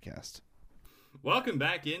Hockey Podcast. Welcome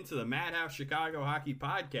back into the Madhouse Chicago Hockey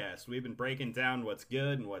Podcast. We've been breaking down what's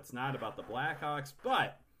good and what's not about the Blackhawks,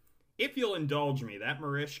 but if you'll indulge me, that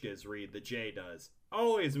Merichka's read that Jay does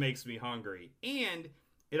always makes me hungry. And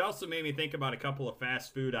it also made me think about a couple of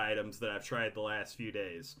fast food items that I've tried the last few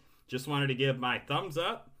days. Just wanted to give my thumbs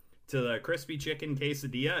up to the crispy chicken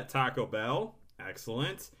quesadilla at Taco Bell.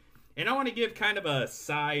 Excellent. And I want to give kind of a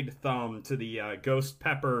side thumb to the ghost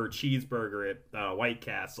pepper cheeseburger at White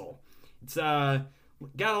Castle. It's got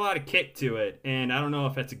a lot of kick to it, and I don't know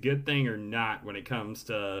if that's a good thing or not when it comes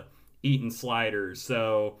to eating sliders.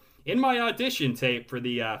 So in my audition tape for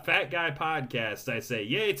the Fat Guy podcast, I say,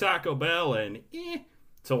 yay, Taco Bell, and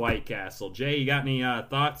to White Castle. Jay, you got any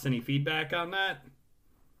thoughts, any feedback on that?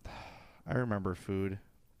 I remember food.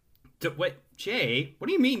 Wait, Jay, what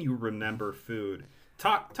do you mean you remember food?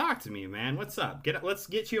 Talk to me, man. What's up? Let's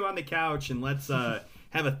get you on the couch and let's have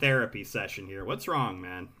a therapy session here. What's wrong,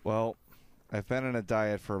 man? Well, I've been on a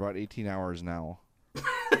diet for about 18 hours now.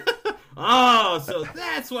 Oh, so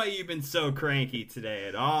that's why you've been so cranky today.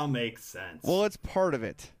 It all makes sense. Well, it's part of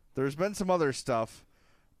it. There's been some other stuff,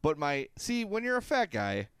 but when you're a fat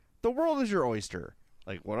guy, the world is your oyster.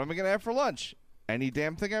 Like, what am I going to have for lunch? Any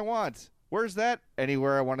damn thing I want. Where's that?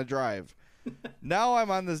 Anywhere I want to drive. Now I'm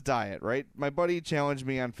on this diet, right? My buddy challenged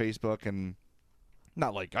me on Facebook, and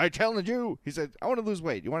not like, I challenge you. He said, I want to lose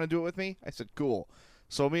weight. You want to do it with me? I said, cool.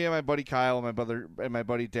 So me and my buddy Kyle and my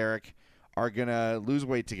buddy Derek are going to lose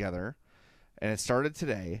weight together. And it started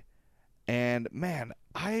today. And, man,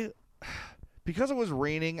 because it was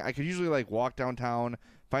raining, I could usually, walk downtown,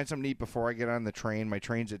 find something to eat before I get on the train. My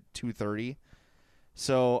train's at 2:30.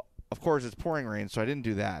 So, of course, it's pouring rain, so I didn't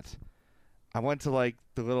do that. I went to,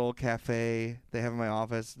 the little cafe they have in my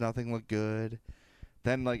office. Nothing looked good.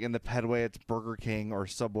 Then, in the Pedway, it's Burger King or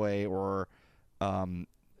Subway or Taco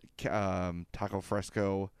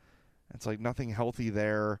Fresco. It's, nothing healthy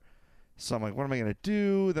there. So I'm like, what am I going to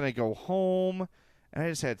do? Then I go home, and I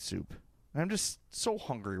just had soup. And I'm just so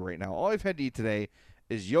hungry right now. All I've had to eat today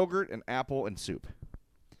is yogurt and apple and soup.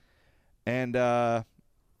 And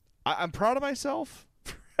I'm proud of myself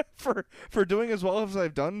for doing as well as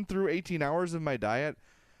I've done through 18 hours of my diet.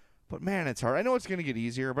 But, man, it's hard. I know it's going to get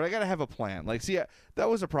easier, but I got to have a plan. That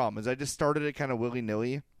was a problem, is I just started it kind of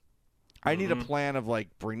willy-nilly. I need a plan of,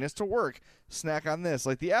 bring this to work, snack on this.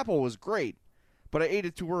 The apple was great, but I ate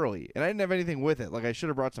it too early, and I didn't have anything with it. I should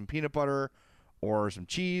have brought some peanut butter or some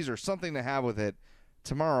cheese or something to have with it.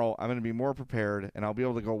 Tomorrow, I'm going to be more prepared, and I'll be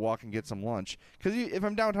able to go walk and get some lunch. Because if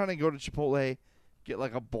I'm downtown and go to Chipotle, get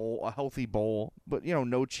a healthy bowl, but,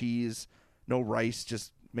 no cheese, no rice,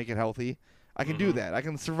 just make it healthy. I can do that. I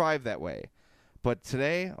can survive that way. But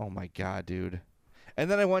today, oh my God, dude.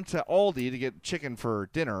 And then I went to Aldi to get chicken for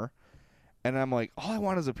dinner, and I'm like, all I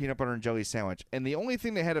want is a peanut butter and jelly sandwich. And the only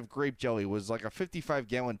thing they had of grape jelly was a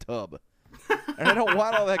 55-gallon tub. And I don't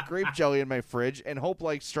want all that grape jelly in my fridge, and Hope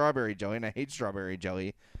likes strawberry jelly, and I hate strawberry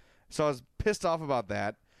jelly. So I was pissed off about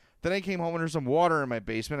that. Then I came home and there's some water in my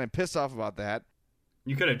basement. I'm pissed off about that.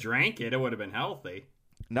 You could have drank it. It would have been healthy.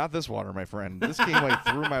 Not this water, my friend. This came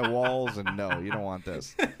through my walls, and no, you don't want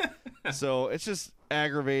this. So it's just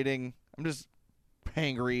aggravating. I'm just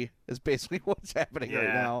hangry is basically what's happening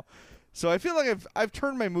right now. So I feel like I've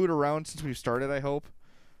turned my mood around since we've started, I hope.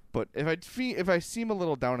 But if I seem a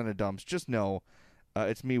little down in the dumps, just know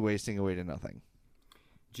it's me wasting away to nothing.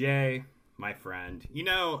 Jay, my friend, you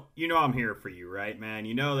know I'm here for you, right, man?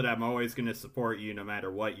 You know that I'm always going to support you no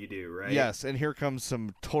matter what you do, right? Yes, and here comes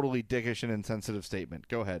some totally dickish and insensitive statement.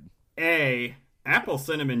 Go ahead. Apple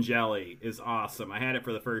cinnamon jelly is awesome. I had it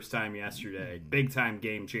for the first time yesterday. Big time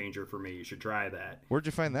game changer for me. You should try that. Where'd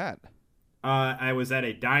you find that? I was at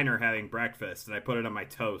a diner having breakfast, and I put it on my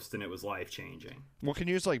toast, and it was life-changing. Well, can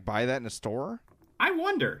you just, buy that in a store? I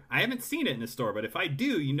wonder. I haven't seen it in a store, but if I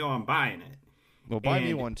do, I'm buying it. Well, buy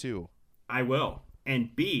me one, too. I will.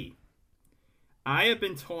 And B, I have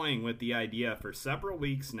been toying with the idea for several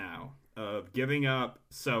weeks now of giving up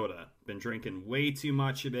soda. Been drinking way too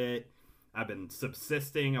much of it. I've been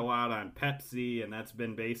subsisting a lot on Pepsi, and that's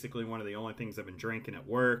been basically one of the only things I've been drinking at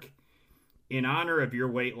work. In honor of your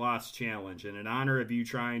weight loss challenge and in honor of you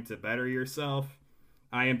trying to better yourself,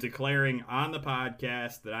 I am declaring on the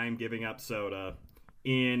podcast that I am giving up soda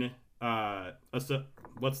in what's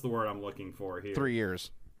the word I'm looking for here? 3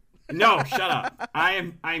 years. No, shut up.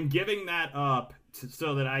 I'm giving that up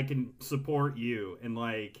so that I can support you and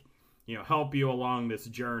help you along this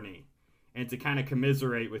journey and to kind of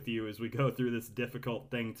commiserate with you as we go through this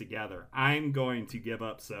difficult thing together. I'm going to give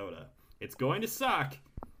up soda. It's going to suck.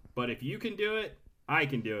 But if you can do it, I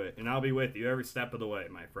can do it, and I'll be with you every step of the way,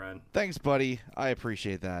 my friend. Thanks, buddy. I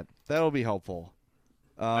appreciate that. That'll be helpful.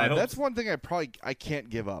 That's one thing I can't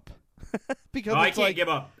give up. Because I can't give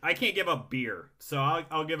up. I can't give up beer, so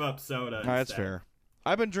I'll give up soda. That's fair.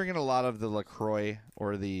 I've been drinking a lot of the LaCroix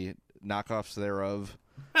or the knockoffs thereof.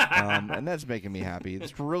 And that's making me happy.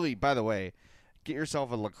 It's really, by the way, get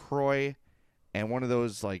yourself a LaCroix and one of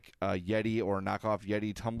those like Yeti or knockoff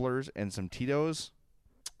Yeti tumblers and some Tito's.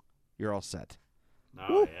 You're all set.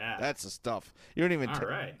 Oh, yeah. That's the stuff. You don't even. All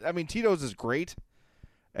right. I mean, Tito's is great.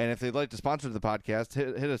 And if they'd like to sponsor the podcast,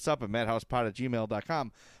 hit us up at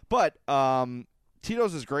madhousepod@gmail.com. But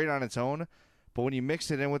Tito's is great on its own. But when you mix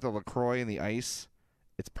it in with the LaCroix and the ice,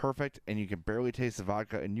 it's perfect. And you can barely taste the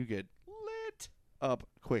vodka, and you get lit up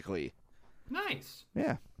quickly. Nice.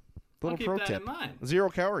 Yeah. Little I'll pro keep that tip. in mind. 0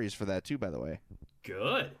 calories for that, too, by the way.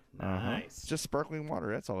 Good. Nice. Just sparkling water.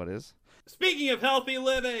 That's all it is. Speaking of healthy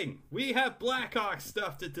living, we have Blackhawks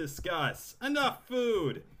stuff to discuss. Enough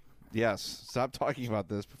food. Yes. Stop talking about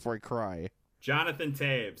this before I cry. Jonathan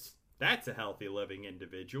Toews. That's a healthy living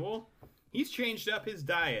individual. He's changed up his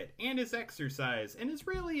diet and his exercise and is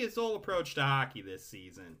really his whole approach to hockey this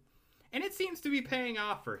season. And it seems to be paying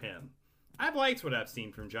off for him. I've liked what I've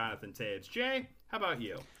seen from Jonathan Toews. Jay, how about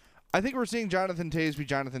you? I think we're seeing Jonathan Toews be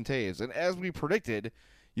Jonathan Toews. And as we predicted,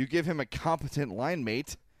 you give him a competent line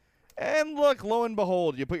mate. And look, lo and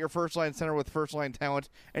behold, you put your first-line center with first-line talent,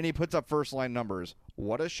 and he puts up first-line numbers.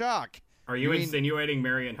 What a shock. Are you insinuating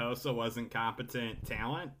Marian Hossa wasn't competent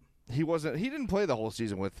talent? He wasn't. He didn't play the whole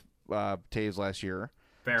season with Toews last year.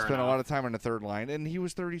 Spent a lot of time on the third line, and he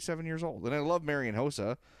was 37 years old. And I love Marian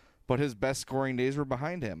Hossa, but his best scoring days were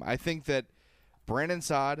behind him. I think that Brandon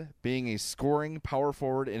Saad, being a scoring power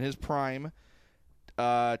forward in his prime,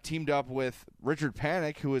 teamed up with Richard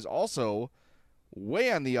Panik, who is also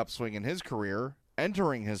way on the upswing in his career,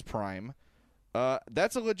 entering his prime.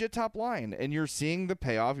 That's a legit top line, and you're seeing the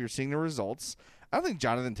payoff. You're seeing the results. I don't think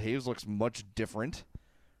Jonathan Toews looks much different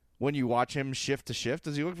when you watch him shift to shift.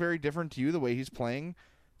 Does he look very different to you the way he's playing?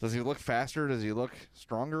 Does he look faster? Does he look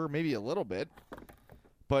stronger? Maybe a little bit.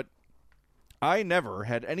 But I never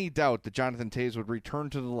had any doubt that Jonathan Toews would return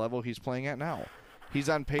to the level he's playing at now. He's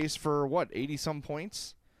on pace for, 80-some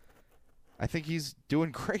points? I think he's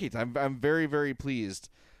doing great. I'm very, very pleased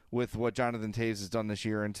with what Jonathan Toews has done this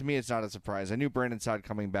year, and to me it's not a surprise. I knew Brandon Saad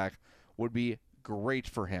coming back would be great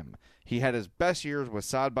for him. He had his best years with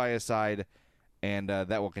Saad by his side, and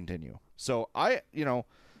that will continue. So I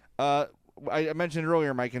mentioned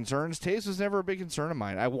earlier my concerns. Toews was never a big concern of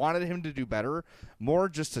mine. I wanted him to do better, more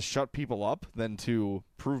just to shut people up than to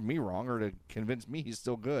prove me wrong or to convince me he's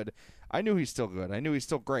still good. I knew he's still good. I knew he's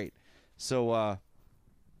still great. So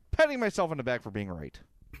patting myself on the back for being right.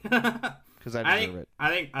 Because I deserve it. I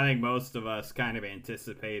think most of us kind of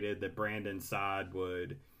anticipated that Brandon Saad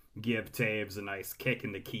would give Toews a nice kick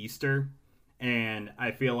in the keister. And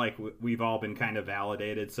I feel like we've all been kind of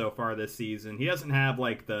validated so far this season. He doesn't have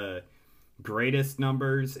like the greatest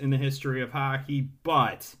numbers in the history of hockey,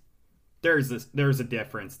 but there's a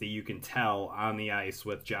difference that you can tell on the ice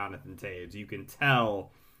with Jonathan Toews. You can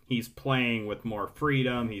tell he's playing with more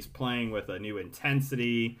freedom. He's playing with a new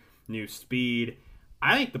intensity, new speed.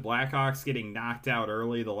 I think the Blackhawks getting knocked out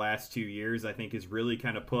early the last 2 years, I think, has really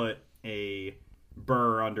kind of put a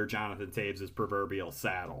burr under Jonathan Toews' proverbial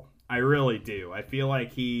saddle. I really do. I feel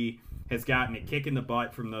like he has gotten a kick in the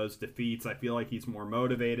butt from those defeats. I feel like he's more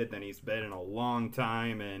motivated than he's been in a long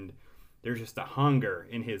time, and there's just a hunger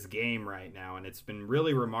in his game right now, and it's been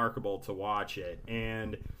really remarkable to watch it.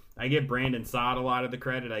 And I give Brandon Saad a lot of the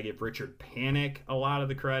credit. I give Richard Panik a lot of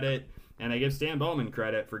the credit. And I give Stan Bowman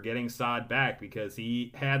credit for getting Saad back, because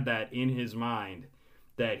he had that in his mind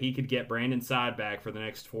that he could get Brandon Saad back for the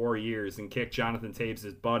next 4 years and kick Jonathan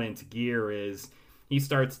Toews' butt into gear as he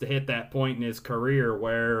starts to hit that point in his career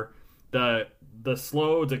where the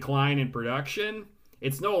slow decline in production,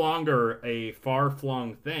 it's no longer a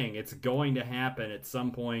far-flung thing. It's going to happen at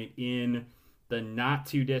some point in the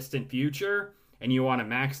not-too-distant future, and you want to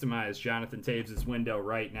maximize Jonathan Toews' window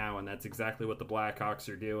right now, and that's exactly what the Blackhawks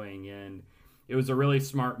are doing. And it was a really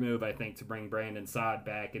smart move, I think, to bring Brandon Saad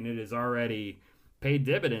back, and it has already paid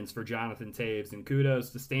dividends for Jonathan Toews, and kudos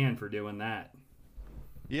to Stan for doing that.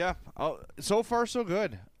 Yeah, so far so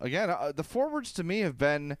good. Again, the forwards to me have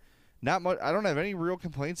been not much. I don't have any real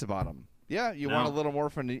complaints about them. Yeah, you want a little more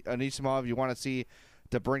from Anisimov. You want to see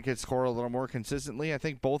DeBrincat score a little more consistently. I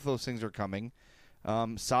think both those things are coming.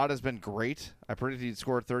 Saad has been great. I predicted he'd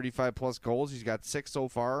score 35-plus goals. He's got 6 so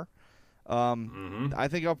far. I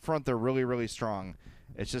think up front they're really, really strong.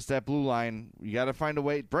 It's just that blue line. You got to find a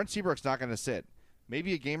way. Brent Seabrook's not going to sit.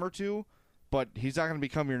 Maybe a game or two, but he's not going to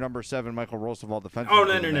become your number 7 Michael Roosevelt defenseman. Oh,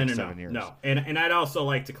 no. And I'd also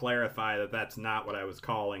like to clarify that that's not what I was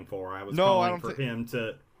calling for. I was calling for him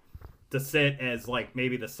to sit as like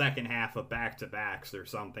maybe the second half of back-to-backs or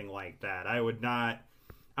something like that. I would not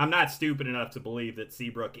I'm not stupid enough to believe that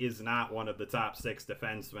Seabrook is not one of the top 6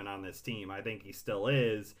 defensemen on this team. I think he still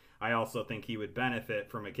is. I also think he would benefit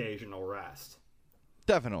from occasional rest.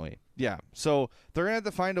 Definitely, yeah. So they're gonna have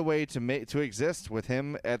to find a way to exist with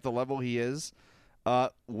him at the level he is. I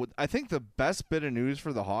think the best bit of news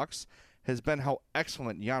for the Hawks has been how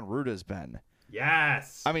excellent Jan Ruda's been.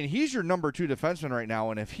 Yes. I mean, he's your number 2 defenseman right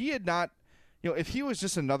now, and if he had not, if he was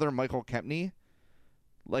just another Michael Kempny,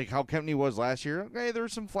 like how Kempny was last year, okay, there were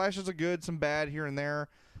some flashes of good, some bad here and there.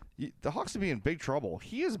 The Hawks would be in big trouble.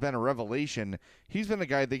 He has been a revelation. He's been a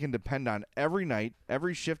guy they can depend on every night,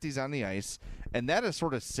 every shift he's on the ice, and that has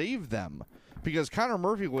sort of saved them because Connor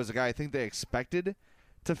Murphy was a guy I think they expected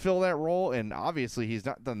to fill that role, and obviously he's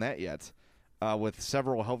not done that yet with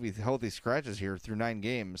several healthy scratches here through 9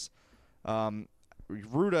 games.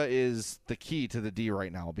 Ruda is the key to the D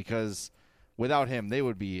right now because without him, they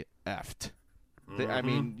would be effed. I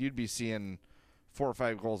mean, you'd be seeing 4 or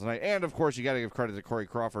 5 goals a night. And, of course, you got to give credit to Corey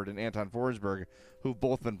Crawford and Anton Forsberg, who've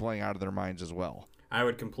both been playing out of their minds as well. I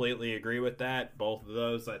would completely agree with that. Both of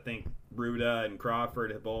those, I think Ruda and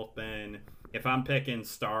Crawford have both been, if I'm picking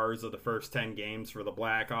stars of the first 10 games for the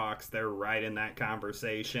Blackhawks, they're right in that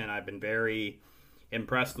conversation. I've been very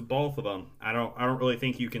impressed with both of them. I don't really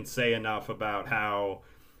think you can say enough about how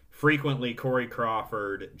frequently Corey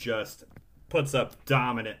Crawford just puts up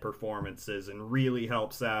dominant performances and really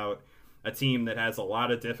helps out a team that has a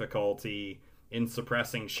lot of difficulty in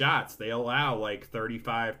suppressing shots. They allow like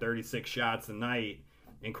 35, 36 shots a night,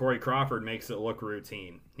 and Corey Crawford makes it look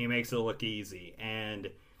routine. He makes it look easy. And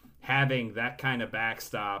having that kind of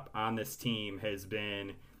backstop on this team has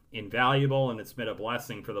been invaluable, and it's been a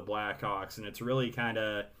blessing for the Blackhawks. And it's really kind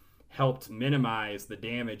of helped minimize the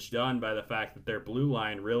damage done by the fact that their blue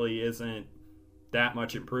line really isn't that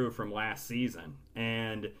much improved from last season.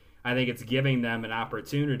 And I think it's giving them an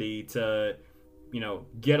opportunity to,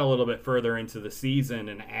 get a little bit further into the season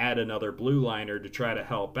and add another blue liner to try to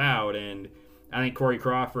help out. And I think Corey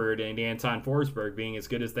Crawford and Anton Forsberg being as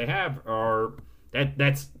good as they have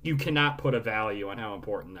that's you cannot put a value on how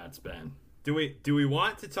important that's been. Do we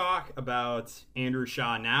want to talk about Andrew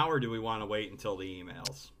Shaw now, or do we want to wait until the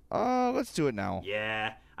emails? Let's do it now.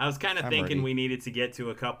 Yeah. I was kind of thinking ready. we needed to get to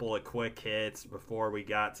a couple of quick hits before we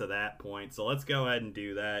got to that point. So let's go ahead and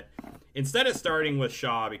do that. Instead of starting with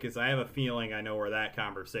Shaw, because I have a feeling I know where that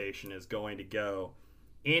conversation is going to go.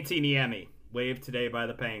 Antti Niemi, waived today by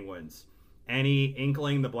the Penguins. Any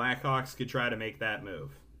inkling the Blackhawks could try to make that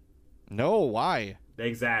move? No, why?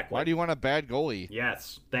 Exactly. Why do you want a bad goalie?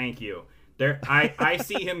 Yes, thank you. I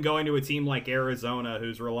see him going to a team like Arizona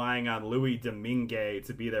who's relying on Louis Domingue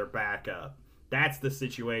to be their backup. That's the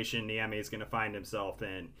situation Niemi is going to find himself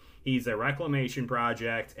in. He's a reclamation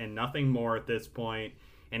project and nothing more at this point.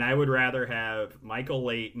 And I would rather have Michael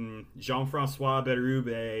Leighton, Jean-Francois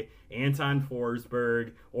Berube, Anton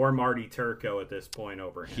Forsberg, or Marty Turco at this point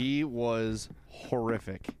over him. He was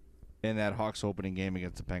horrific in that Hawks opening game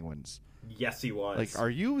against the Penguins. Yes, he was. Like, are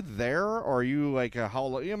you there, or are you like a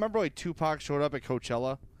how? You remember like Tupac showed up at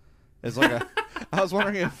Coachella? It's like a. I was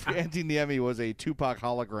wondering if Antti Niemi was a Tupac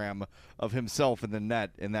hologram of himself in the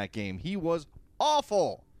net in that game. He was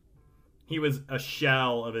awful. He was a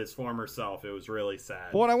shell of his former self. It was really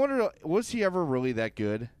sad. Well, and I wonder, was he ever really that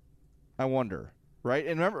good? I wonder, right?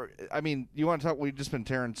 And remember, I mean, you want to talk? We've just been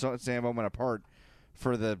tearing Sam Bowman apart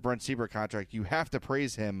for the Brent Seabrook contract. You have to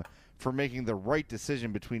praise him for making the right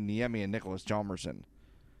decision between Niemi and Nicholas Hjalmarsson.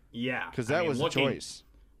 Yeah, because that was a choice.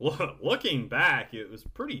 Looking back, it was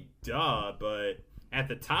pretty duh, but at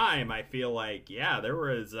the time, I feel like, there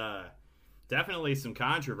was definitely some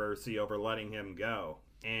controversy over letting him go.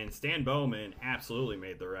 And Stan Bowman absolutely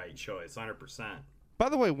made the right choice, 100%. By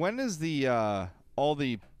the way, when is the all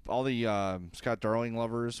the Scott Darling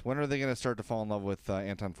lovers, when are they going to start to fall in love with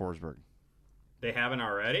Anton Forsberg? They haven't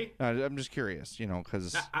already? I'm just curious,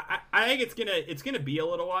 because I think it's gonna be a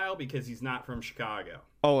little while because he's not from Chicago.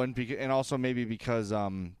 Oh, and also maybe because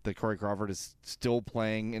the Corey Crawford is still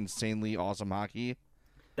playing insanely awesome hockey.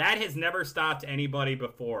 That has never stopped anybody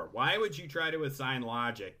before. Why would you try to assign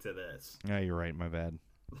logic to this? Yeah, you're right. My bad.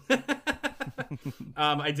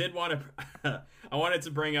 I wanted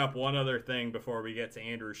to bring up one other thing before we get to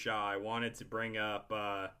Andrew Shaw. I wanted to bring up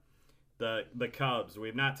the Cubs.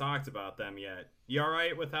 We've not talked about them yet. You all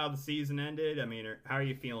right with how the season ended? I mean, how are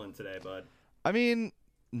you feeling today, bud? I mean,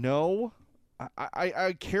 no.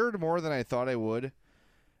 I cared more than I thought I would.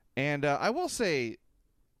 And I will say,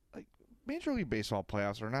 like, Major League Baseball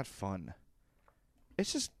playoffs are not fun.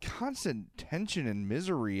 It's just constant tension and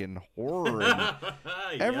misery and horror.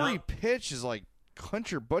 And every pitch is like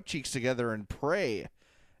clench your butt cheeks together and pray.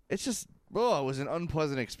 It's just it was an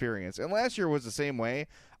unpleasant experience. And last year was the same way.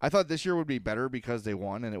 I thought this year would be better because they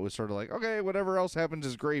won, and it was sort of like, okay, whatever else happens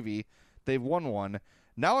is gravy. They've won one.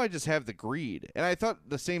 Now I just have the greed. And I thought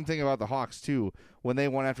the same thing about the Hawks, too. When they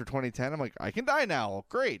won after 2010, I'm like, I can die now.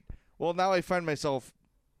 Great. Well, now I find myself,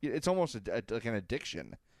 it's almost like an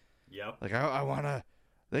addiction. Yep. Like, I want to,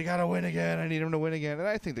 they got to win again. I need them to win again. And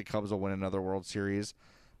I think the Cubs will win another World Series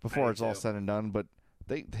before it's all said and done. But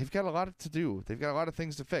they've got a lot to do. They've got a lot of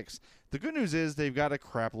things to fix. The good news is they've got a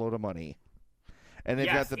crap load of money. And they've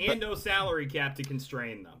got no salary cap to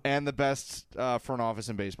constrain them. And the best front office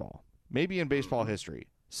in baseball. Maybe in baseball history.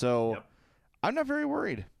 So I'm not very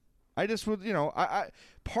worried. I just would, I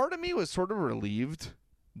part of me was sort of relieved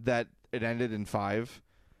that it ended in 5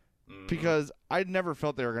 because I'd never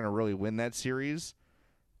felt they were going to really win that series.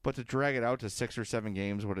 But to drag it out to 6 or 7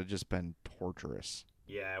 games would have just been torturous.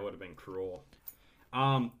 Yeah, it would have been cruel.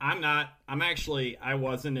 I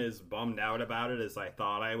wasn't as bummed out about it as I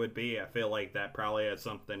thought I would be. I feel like that probably has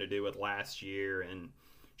something to do with last year and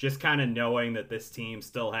just kind of knowing that this team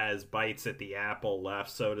still has bites at the apple left,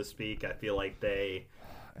 so to speak. I feel like they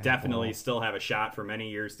definitely still have a shot for many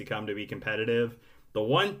years to come to be competitive. The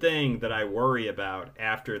one thing that I worry about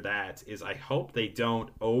after that is I hope they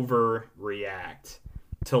don't overreact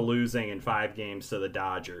to losing in 5 games to the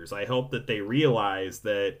Dodgers. I hope that they realize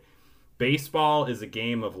that baseball is a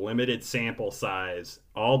game of limited sample size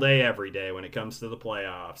all day, every day when it comes to the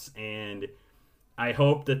playoffs. And I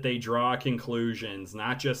hope that they draw conclusions,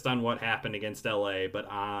 not just on what happened against LA, but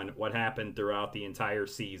on what happened throughout the entire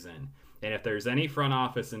season. And if there's any front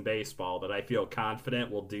office in baseball that I feel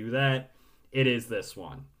confident will do that, it is this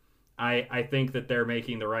one. I think that they're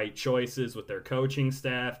making the right choices with their coaching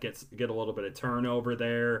staff, get a little bit of turnover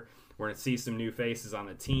there. We're going to see some new faces on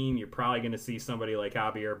the team. You're probably going to see somebody like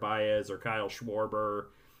Javier Baez or Kyle Schwarber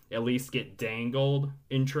at least get dangled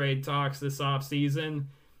in trade talks this offseason.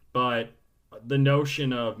 But the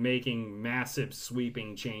notion of making massive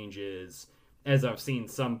sweeping changes, as I've seen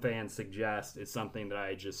some fans suggest, is something that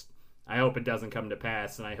I hope it doesn't come to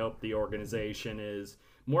pass, and I hope the organization is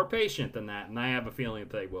more patient than that, and I have a feeling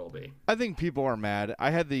that they will be. I think people are mad.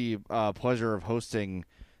 I had the pleasure of hosting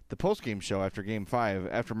the postgame show after Game 5.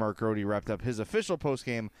 After Mark Grody wrapped up his official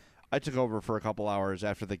postgame, I took over for a couple hours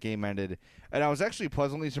after the game ended, and I was actually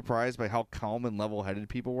pleasantly surprised by how calm and level-headed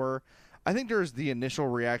people were. I think there's the initial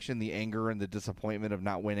reaction, the anger, and the disappointment of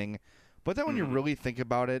not winning, but then when you really think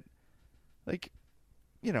about it,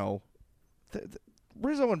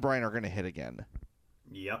 Rizzo and Bryant are going to hit again.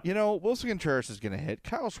 Yep. Wilson Contreras is going to hit.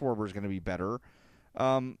 Kyle Schwarber is going to be better.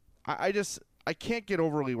 I can't get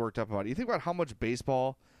overly worked up about it. You think about how much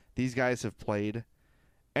baseball these guys have played,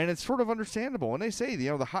 and it's sort of understandable. When they say,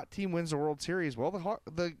 the hot team wins the World Series, well,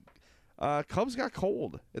 the Cubs got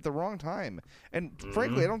cold at the wrong time. And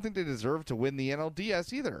frankly, I don't think they deserve to win the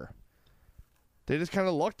NLDS either. They just kind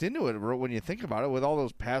of lucked into it when you think about it with all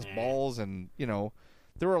those pass balls and,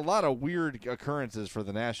 there were a lot of weird occurrences for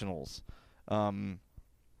the Nationals.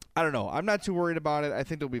 I don't know. I'm not too worried about it. I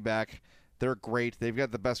think they'll be back. They're great. They've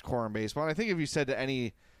got the best core in baseball. And I think if you said to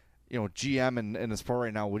any, GM in the sport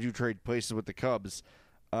right now, would you trade places with the Cubs,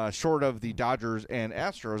 short of the Dodgers and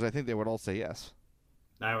Astros, I think they would all say yes.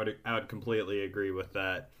 I would completely agree with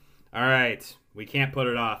that. All right. We can't put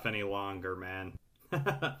it off any longer, man.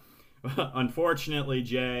 Unfortunately,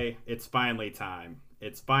 Jay, it's finally time.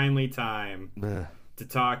 It's finally time to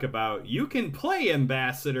talk about You Can Play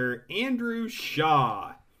Ambassador Andrew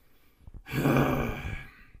Shaw.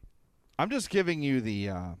 I'm just giving you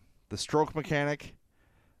the stroke mechanic,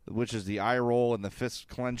 which is the eye roll and the fist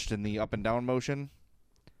clenched in the up and down motion.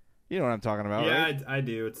 You know what I'm talking about, right? Yeah, I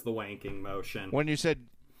do. It's the wanking motion. When you said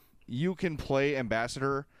You Can Play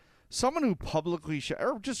Ambassador, someone who publicly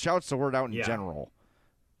or just shouts the word out in general,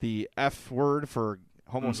 the F word for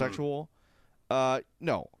homosexual.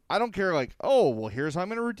 No, I don't care. Here's how I'm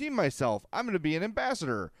going to redeem myself. I'm going to be an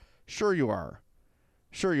ambassador. Sure you are.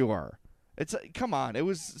 It's come on. It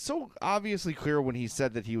was so obviously clear when he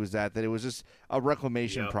said that he was that it was just a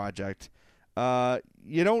reclamation project.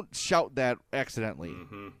 You don't shout that accidentally.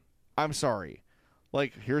 I'm sorry.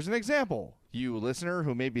 Here's an example. You listener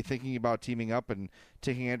who may be thinking about teaming up and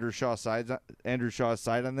taking Andrew Shaw's side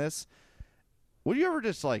on this. Would you ever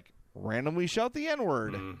just randomly shout the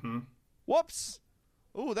N-word? Whoops.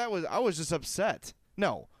 Ooh, I was just upset.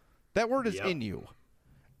 No, that word is in you.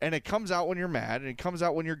 And it comes out when you're mad, and it comes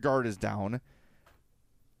out when your guard is down.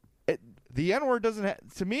 The N-word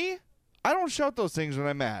doesn't to me, I don't shout those things when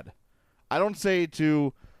I'm mad. I don't say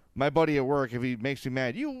to my buddy at work if he makes me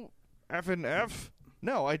mad, you effing F.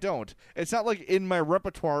 No, I don't. It's not in my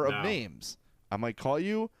repertoire of names. I might call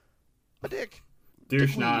you a dick.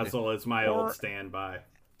 Douche Nozzle is my old standby.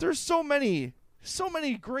 There's so many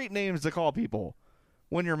great names to call people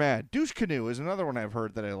when you're mad. Douche Canoe is another one I've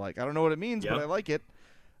heard that I like. I don't know what it means, but I like it.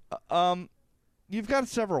 You've got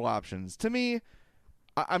several options. To me,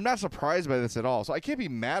 I'm not surprised by this at all. So I can't be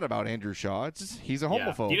mad about Andrew Shaw. It's just, he's a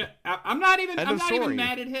homophobe. You know, I'm not even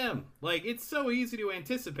mad at him. Like, it's so easy to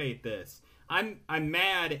anticipate this. I'm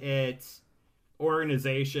mad at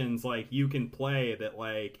organizations like You Can Play that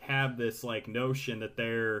like have this like notion that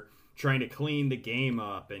they're trying to clean the game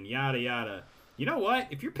up and yada yada. You know what?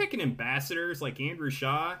 If you're picking ambassadors like Andrew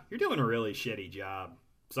Shaw, you're doing a really shitty job.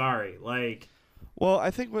 Sorry, like. Well,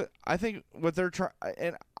 I think what they're trying,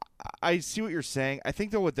 and I see what you're saying. I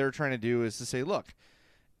think that what they're trying to do is to say, look,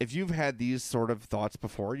 if you've had these sort of thoughts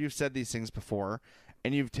before, you've said these things before,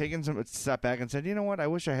 and you've taken some step back and said, you know what, I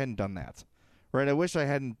wish I hadn't done that, right? I wish I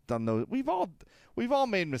hadn't done those. We've all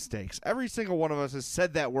made mistakes. Every single one of us has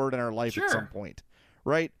said that word in our life at some point,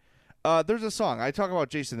 right? There's a song I talk about,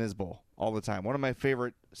 Jason Isbell, all the time. One of my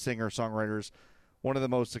favorite singer-songwriters, one of the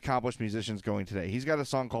most accomplished musicians going today. He's got a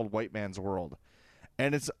song called White Man's World.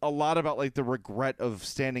 And it's a lot about like the regret of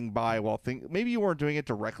standing by while maybe you weren't doing it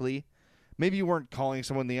directly. Maybe you weren't calling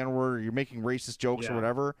someone the N-word or you're making racist jokes or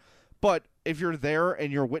whatever. But if you're there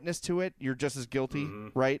and you're witness to it, you're just as guilty,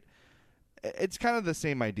 right? It's kind of the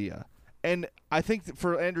same idea. And I think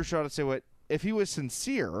for Andrew Shaw to say if he was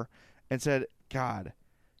sincere and said, God,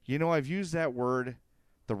 you know, I've used that word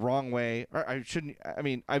the wrong way. Or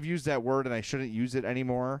I've used that word and I shouldn't use it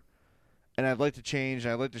anymore. And I'd like to change,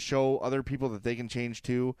 and I'd like to show other people that they can change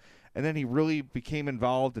too. And then he really became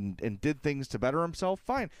involved and did things to better himself.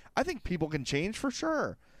 Fine. I think people can change for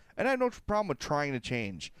sure. And I have no problem with trying to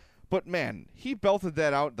change. But, man, he belted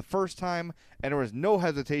that out the first time, and there was no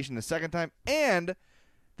hesitation the second time. And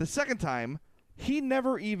the second time, he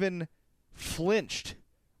never even flinched,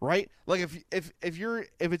 right? Like, if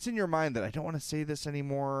it's in your mind that I don't want to say this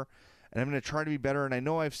anymore, and I'm going to try to be better, and I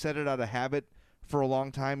know I've said it out of habit for a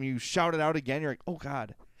long time, you shout it out again, you're like, oh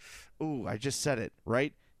God, ooh, I just said it,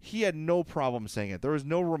 right? He had no problem saying it. There was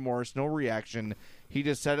no remorse, no reaction. He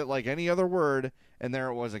just said it like any other word, and there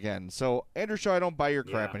it was again. So, Andrew Shaw, I don't buy your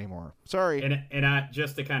crap anymore. Sorry. And I,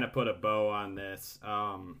 just to kind of put a bow on this,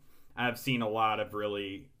 I've seen a lot of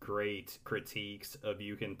really great critiques of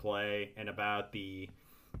You Can Play and about the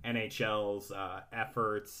NHL's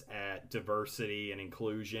efforts at diversity and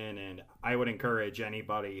inclusion, and I would encourage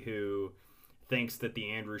anybody who thinks that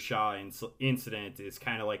the Andrew Shaw incident is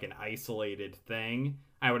kind of like an isolated thing,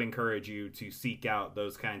 I would encourage you to seek out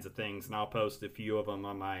those kinds of things, and I'll post a few of them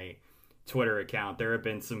on my Twitter account. There have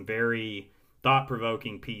been some very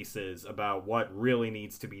thought-provoking pieces about what really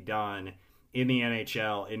needs to be done in the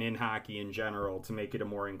NHL and in hockey in general to make it a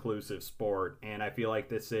more inclusive sport, and I feel like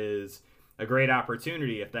this is a great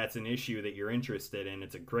opportunity if that's an issue that you're interested in.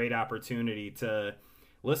 It's a great opportunity to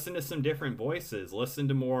listen to some different voices, listen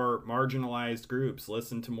to more marginalized groups,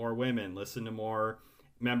 listen to more women, listen to more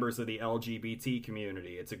members of the LGBT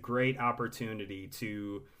community. It's a great opportunity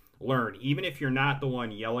to learn. Even if you're not the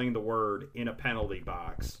one yelling the word in a penalty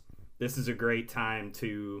box, this is a great time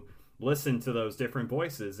to listen to those different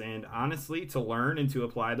voices and honestly to learn and to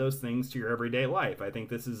apply those things to your everyday life. I think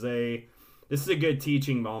this is a good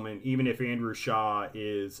teaching moment, even if Andrew Shaw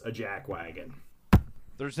is a jackwagon.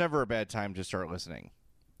 There's never a bad time to start listening.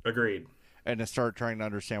 Agreed. And to start trying to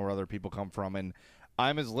understand where other people come from. And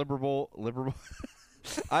I'm as liberal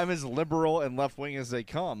I'm as liberal and left-wing as they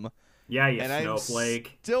come. Yeah, you and snowflake.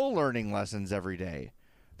 I'm still learning lessons every day.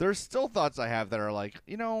 There's still thoughts I have that are like,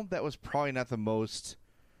 you know, that was probably not the most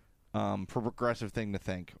progressive thing to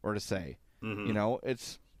think or to say. Mm-hmm. You know,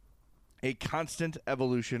 it's a constant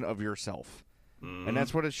evolution of yourself. Mm-hmm. And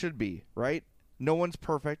that's what it should be, right? No one's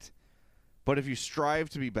perfect. But if you strive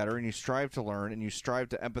to be better and you strive to learn and you strive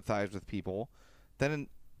to empathize with people, then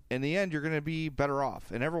in the end, you're going to be better off.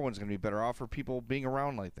 And everyone's going to be better off for people being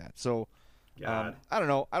around like that. So, I don't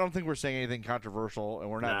know. I don't think we're saying anything controversial, and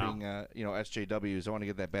we're not being, SJWs. I want to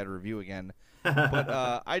get that bad review again.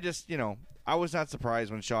 But I just, I was not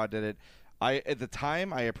surprised when Shaw did it. At the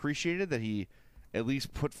time, I appreciated that he at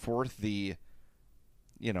least put forth the,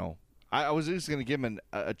 I was just going to give him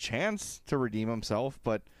a chance to redeem himself,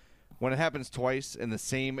 but when it happens twice in the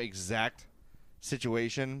same exact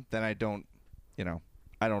situation, then I don't,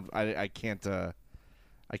 I can't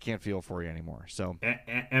feel for you anymore. So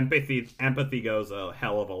empathy goes a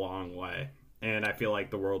hell of a long way, and I feel like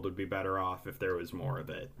the world would be better off if there was more of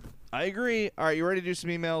it. I agree. All right, you ready to do some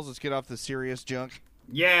emails? Let's get off the serious junk.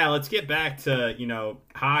 Yeah, let's get back to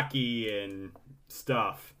hockey and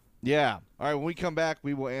stuff. Yeah. All right, when we come back,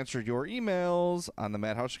 we will answer your emails on the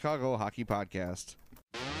Madhouse Chicago Hockey Podcast.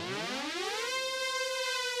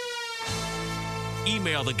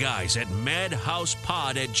 Email the guys at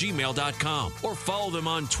madhousepod@gmail.com or follow them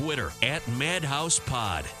on Twitter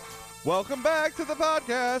 @madhousepod. Welcome back to the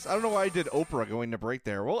podcast. I don't know why I did Oprah going to break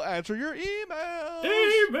there. We'll answer your emails.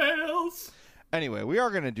 Emails. Anyway, we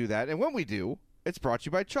are going to do that. And when we do, it's brought to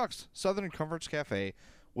you by Chuck's Southern Comforts Cafe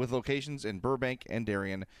with locations in Burbank and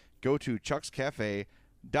Darien. Go to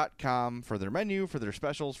chuckscafe.com for their menu, for their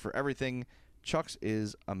specials, for everything. Chuck's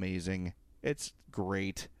is amazing. It's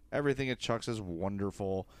great. Everything at Chuck's is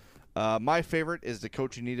wonderful. My favorite is the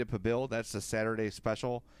Cochinita Pibil. That's the Saturday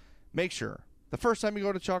special. Make sure the first time you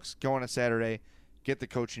go to Chuck's, go on a Saturday, get the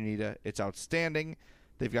Cochinita. It's outstanding.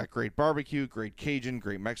 They've got great barbecue, great Cajun,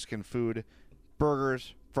 great Mexican food,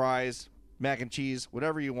 burgers, fries, mac and cheese,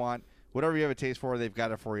 whatever you want. Whatever you have a taste for, they've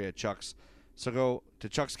got it for you at Chuck's. So go to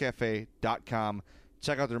chuckscafe.com.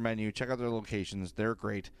 Check out their menu. Check out their locations. They're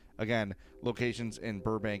great. Again, locations in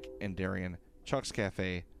Burbank and Darien.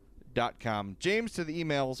 chuckscafe.com. James, to the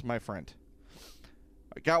emails, my friend.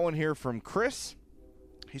 I got one here from Chris.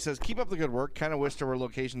 He says, keep up the good work. Kind of wish there were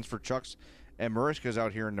locations for Chuck's and Marishka's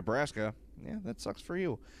out here in Nebraska. Yeah, that sucks for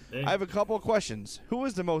you. Dang. I have a couple of questions. Who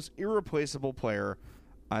is the most irreplaceable player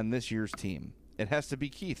on this year's team? It has to be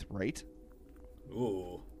Keith, right?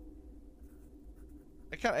 Ooh.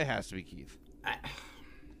 It has to be Keith.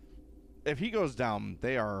 If he goes down,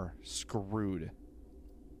 they are screwed.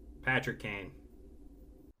 Patrick Kane.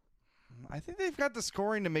 I think they've got the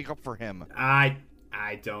scoring to make up for him. I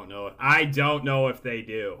don't know. I don't know if they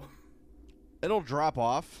do. It'll drop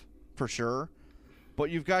off for sure,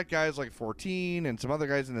 but you've got guys like 14 and some other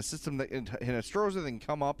guys in the system that in Hinostroza that can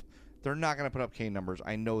come up. They're not going to put up Kane numbers.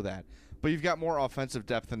 I know that, but you've got more offensive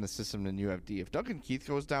depth in the system than you have D. If Duncan Keith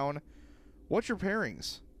goes down, what's your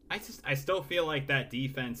pairings? I still feel like that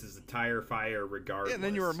defense is a tire fire regardless. Yeah, and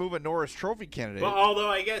then you remove a Norris Trophy candidate. Well, although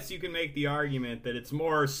I guess you can make the argument that it's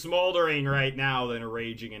more smoldering right now than a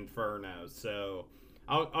raging inferno. So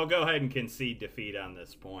I'll go ahead and concede defeat on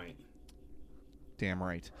this point. Damn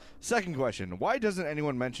right. Second question: why doesn't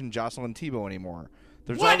anyone mention Jocelyn Tebow anymore?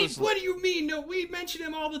 What do you mean? No, we mention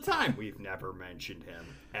him all the time. We've never mentioned him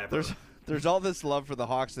ever. There's all this love for the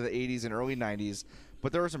Hawks of the 80s and early 90s,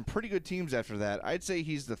 but there were some pretty good teams after that. I'd say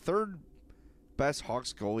he's the third best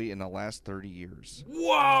Hawks goalie in the last 30 years.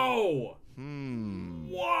 Whoa!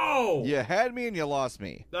 Whoa! You had me and you lost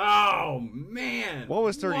me. Oh, man. What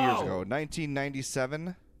was 30 years ago?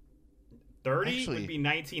 1997? 30 Actually, would be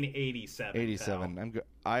 1987. 87. I'm good.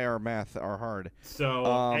 IR math are hard.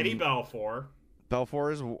 So, Eddie Belfour.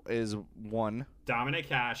 Belfour is one. Dominic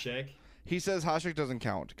Hasek. He says Hasek doesn't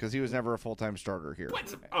count because he was never a full-time starter here.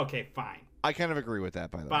 What? Okay, fine. I kind of agree with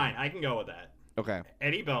that, by the way. Fine, I can go with that. Okay.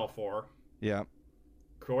 Eddie Belfour. Yeah.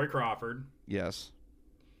 Corey Crawford. Yes.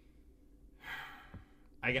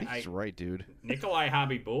 He's right, dude. Nikolai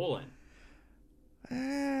Habibulin.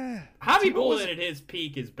 Tebow Habibulin at his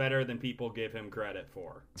peak is better than people give him credit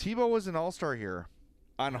for. Tebow was an all-star here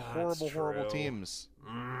on That's horrible true. teams.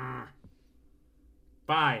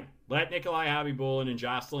 Fine. Let Nikolai Habibulin and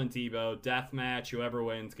Jocelyn Tebow death match. Whoever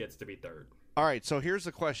wins gets to be third. All right, so here's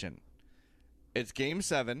the question. It's Game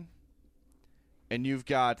 7, and you've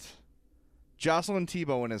got Jocelyn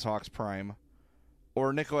Tebow in his Hawks prime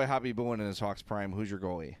or Nikolai Habibulin in his Hawks prime. Who's your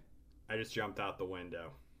goalie? I just jumped out the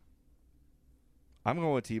window. I'm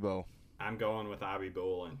going with Tebow. I'm going with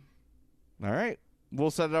Habibulin. All right.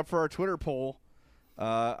 We'll set it up for our Twitter poll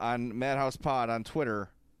on Madhouse Pod on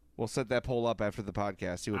Twitter. We'll set that poll up after the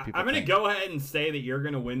podcast. See what people I'm going to think. go ahead and say that you're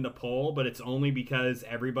going to win the poll, but it's only because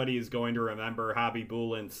everybody is going to remember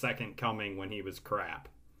Habibulin's second coming when he was crap.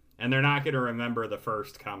 And they're not going to remember the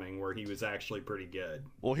first coming where he was actually pretty good.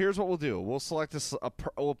 Well, here's what we'll do. We'll select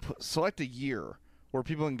select a year where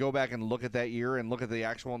people can go back and look at that year and look at the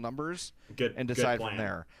actual numbers and decide from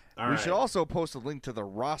there. We should also post a link to the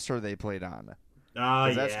roster they played on.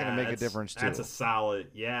 Oh, that's going to make a difference too. That's a solid.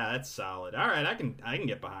 Yeah, that's solid. All right, I can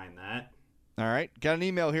get behind that. All right, got an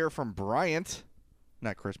email here from Bryant,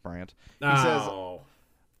 not Chris Bryant. He says,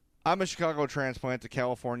 "I'm a Chicago transplant to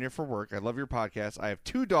California for work. I love your podcast. I have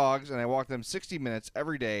 2 dogs, and I walk them 60 minutes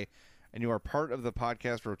every day. And you are part of the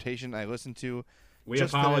podcast rotation I listen to. We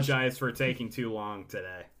apologize for taking too long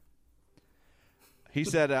today." He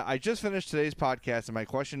said, "I just finished today's podcast, and my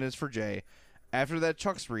question is for Jay. After that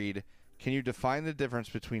Chuck's read, can you define the difference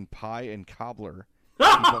between pie and cobbler?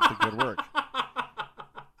 Keep up the good work."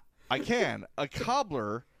 I can. A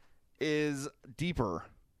cobbler is deeper.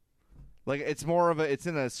 Like, it's more of a, it's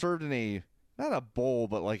in a, served in a, not a bowl,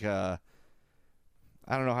 but like a,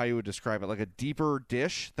 I don't know how you would describe it, like a deeper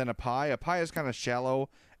dish than a pie. A pie is kind of shallow,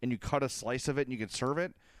 and you cut a slice of it, and you can serve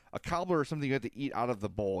it. A cobbler is something you have to eat out of the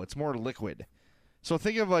bowl. It's more liquid. So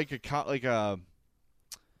think of like a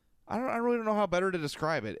I really don't know how better to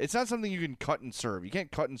describe it. It's not something you can cut and serve. You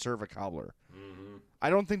can't cut and serve a cobbler. Mm-hmm. I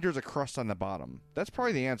don't think there's a crust on the bottom. That's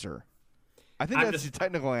probably the answer. I think that's the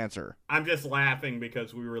technical answer. I'm just laughing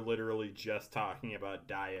because we were literally just talking about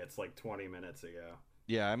diets like 20 minutes ago.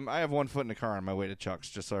 Yeah, I have one foot in the car on my way to Chuck's,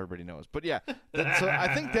 just so everybody knows. But yeah, so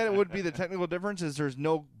I think that it would be the technical difference is there's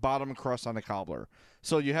no bottom crust on the cobbler.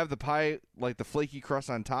 So you have the pie, like the flaky crust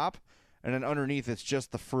on top, and then underneath it's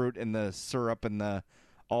just the fruit and the syrup and the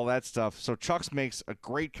all that stuff. So Chuck's makes a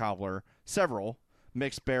great cobbler, several,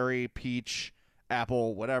 mixed berry, peach,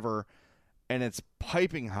 apple, whatever, and it's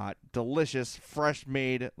piping hot, delicious, fresh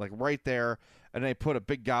made, like right there, and they put a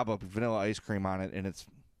big gob of vanilla ice cream on it, and it's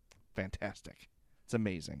fantastic. It's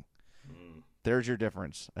amazing. There's your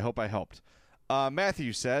difference. I hope I helped.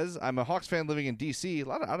 Matthew says, I'm a Hawks fan living in D.C. A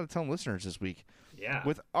lot of out-of-town listeners this week. Yeah.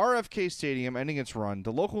 With RFK Stadium ending its run,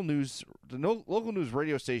 the local news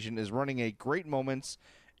radio station is running a great moments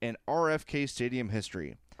in RFK Stadium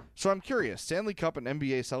history. So I'm curious, Stanley Cup and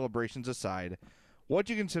NBA celebrations aside, what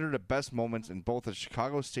do you consider the best moments in both the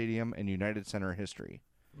Chicago Stadium and United Center history?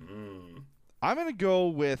 I'm going to go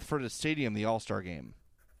with, for the stadium, the All-Star game.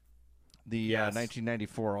 The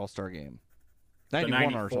 1994 All-Star game.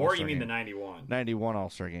 91 All-Star You mean the 91? 91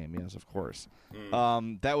 All-Star game, yes, of course.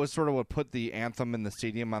 That was sort of what put the anthem in the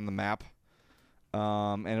stadium on the map.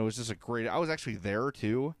 And it was just a great... I was actually there,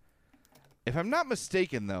 too. If I'm not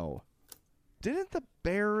mistaken, though, didn't the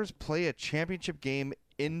Bears play a championship game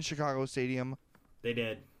in Chicago Stadium? They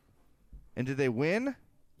did. And did they win?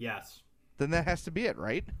 Yes. Then that has to be it,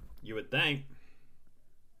 right? You would think.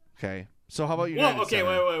 Okay. So how about you? Well, okay,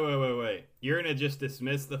 wait. You're going to just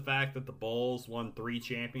dismiss the fact that the Bulls won 3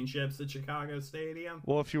 championships at Chicago Stadium?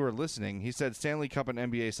 Well, if you were listening, he said Stanley Cup and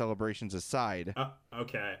NBA celebrations aside.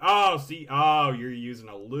 Okay. You're using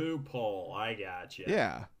a loophole. I got you.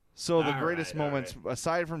 Yeah. So the greatest moments,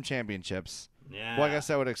 aside from championships, well, I guess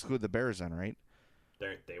that would exclude the Bears then, right?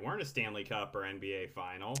 They weren't a Stanley Cup or NBA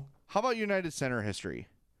final. How about United Center history?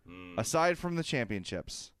 Aside from the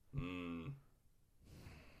championships.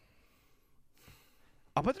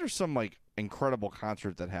 I bet there's some like incredible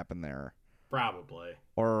concert that happened there. Probably.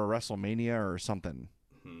 Or a WrestleMania or something.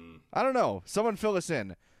 I don't know. Someone fill us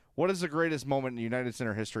in. What is the greatest moment in United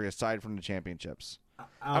Center history aside from the championships?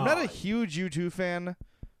 I'm not a huge U2 fan.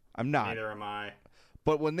 I'm not. Neither am I.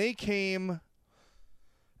 But when they came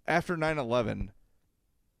after 9/11,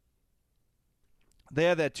 they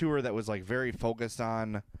had that tour that was like very focused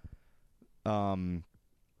on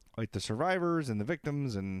like the survivors and the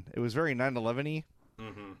victims, and it was very 9/11-y.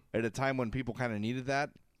 At a time when people kind of needed that.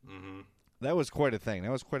 That was quite a thing.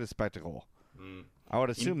 That was quite a spectacle. I would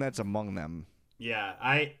assume that's among them. Yeah,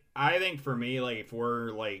 I think for me, like if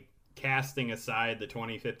we're like casting aside the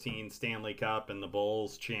 2015 Stanley Cup and the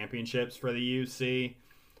Bulls championships for the UC,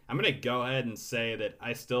 I'm going to go ahead and say that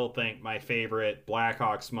I still think my favorite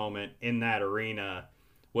Blackhawks moment in that arena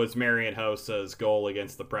was Marian Hossa's goal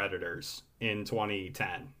against the Predators in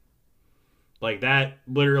 2010. Like that,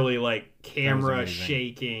 literally, like camera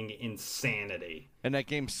shaking insanity. And that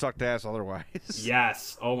game sucked ass otherwise.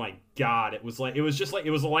 Yes. Oh my God. It was like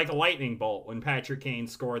a lightning bolt when Patrick Kane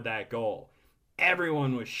scored that goal.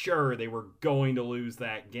 Everyone was sure they were going to lose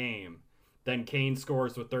that game. Then Kane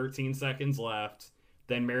scores with 13 seconds left.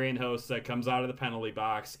 Then Marian Hossa comes out of the penalty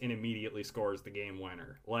box and immediately scores the game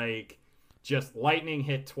winner. Like, just lightning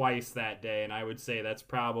hit twice that day, and I would say that's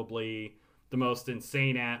probably the most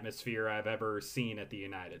insane atmosphere I've ever seen at the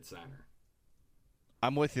United Center.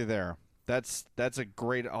 I'm with you there. That's a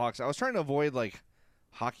great Hawks. I was trying to avoid like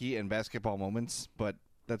hockey and basketball moments, but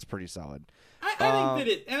that's pretty solid. I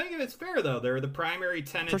think it's fair though. They're the primary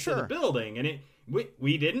tenants of the building, and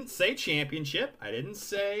we didn't say championship. I didn't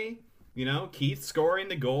say Keith scoring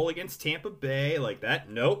the goal against Tampa Bay like that.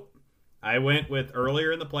 Nope. I went with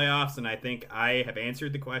earlier in the playoffs, and I think I have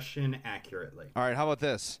answered the question accurately. All right, how about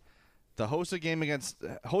this? The Hossa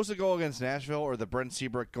goal against Nashville, or the Brent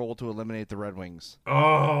Seabrook goal to eliminate the Red Wings?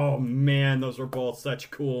 Oh, man, those were both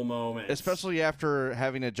such cool moments. Especially after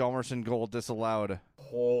having a Hjalmarsson goal disallowed.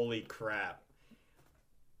 Holy crap.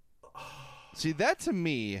 See, that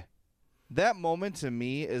moment to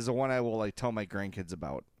me is the one I will like tell my grandkids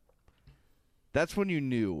about. That's when you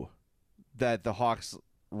knew that the Hawks'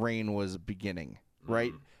 reign was beginning,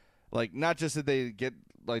 right? Like, not just did they get,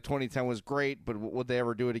 like, 2010 was great, but would they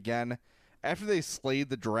ever do it again? After they slayed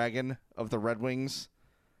the dragon of the Red Wings,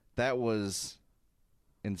 that was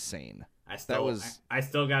insane. I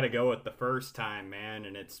still got to go with the first time, man,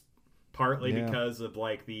 and it's partly because of,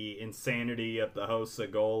 like, the insanity of the Hossa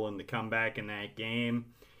goal and the comeback in that game.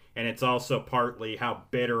 And it's also partly how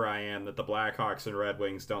bitter I am that the Blackhawks and Red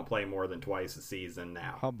Wings don't play more than twice a season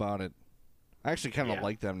now. How about it? I actually kind of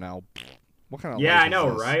like them now. What kind of I know,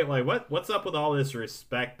 right? Like, what's up with all this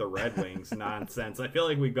respect the Red Wings nonsense? I feel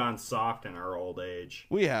like we've gone soft in our old age.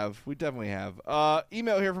 We have. We definitely have.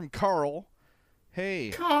 Email here from Carl.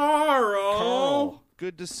 Hey. Carl!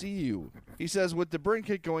 Good to see you. He says, with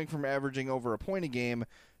DeBrincat going from averaging over a point a game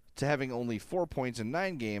to having only 4 points in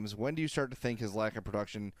 9 games, when do you start to think his lack of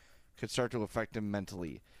production could start to affect him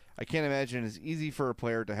mentally? I can't imagine it's easy for a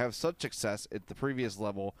player to have such success at the previous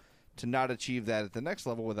level to not achieve that at the next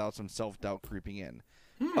level without some self-doubt creeping in.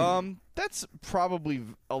 That's probably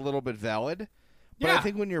a little bit valid. But I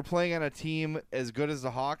think when you're playing on a team as good as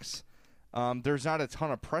the Hawks, there's not a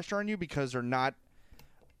ton of pressure on you because they're not,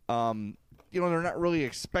 they're not really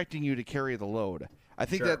expecting you to carry the load. I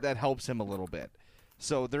think that helps him a little bit.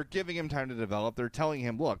 So they're giving him time to develop. They're telling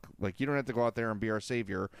him, look, like, you don't have to go out there and be our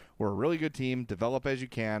savior. We're a really good team. Develop as you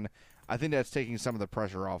can. I think that's taking some of the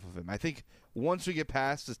pressure off of him. I think once we get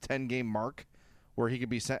past this 10-game mark where he could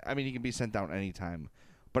be sent, he can be sent down anytime.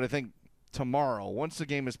 But I think tomorrow, once the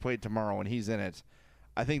game is played tomorrow and he's in it,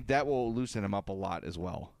 I think that will loosen him up a lot as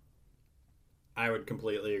well. I would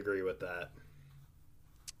completely agree with that.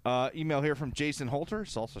 Email here from Jason Holter,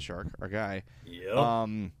 Salsa Shark, our guy.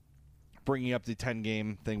 Yep. Bringing up the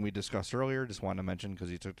 10-game thing we discussed earlier. Just wanted to mention because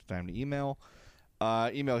he took the time to email.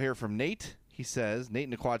 Email here from Nate. He says, Nate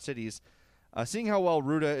in the Quad Cities, seeing how well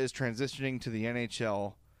Ruda is transitioning to the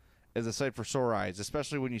NHL is a sight for sore eyes,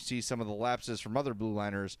 especially when you see some of the lapses from other blue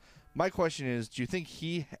liners. My question is, do you think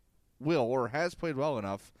he will or has played well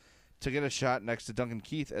enough to get a shot next to Duncan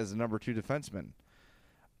Keith as the number 2 defenseman?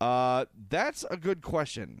 That's a good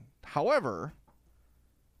question. However,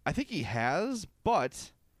 I think he has,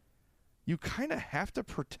 but you kind of have to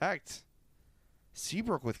protect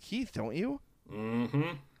Seabrook with Keith, don't you?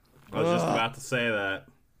 Mm-hmm. I was just about to say that.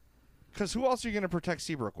 Because who else are you going to protect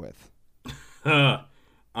Seabrook with? Yeah,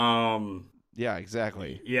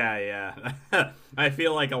 exactly. Yeah. I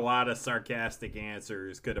feel like a lot of sarcastic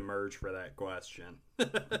answers could emerge for that question.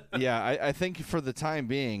 Yeah, I think for the time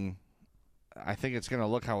being, I think it's going to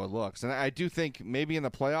look how it looks. And I do think maybe in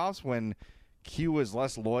the playoffs when Q is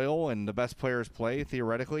less loyal and the best players play,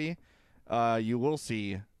 theoretically, you will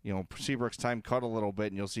see, Seabrook's time cut a little bit,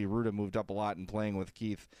 and you'll see Ruda moved up a lot and playing with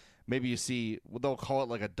Keith. Maybe you see, they'll call it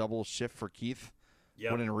like a double shift for Keith,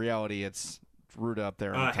 when in reality it's Ruda up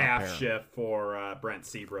there. A half shift for Brent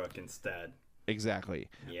Seabrook instead. Exactly.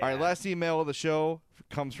 Yeah. All right, last email of the show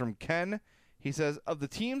comes from Ken. He says, of the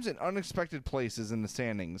teams in unexpected places in the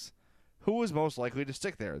standings, who is most likely to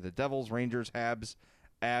stick there? The Devils, Rangers, Habs,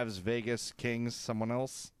 Avs, Vegas, Kings, someone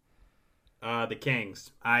else? The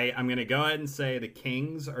Kings. I'm going to go ahead and say the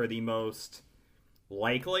Kings are the most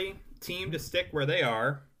likely team to stick where they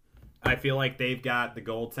are. I feel like they've got the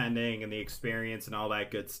goaltending and the experience and all that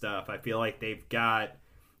good stuff. I feel like they've got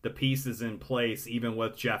the pieces in place, even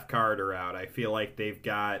with Jeff Carter out. I feel like they've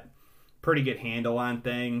got pretty good handle on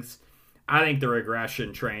things. I think the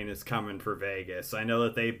regression train is coming for Vegas. I know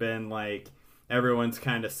that they've been like everyone's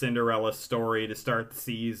kind of Cinderella story to start the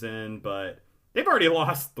season, but they've already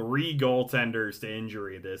lost 3 goaltenders to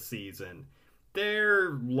injury this season.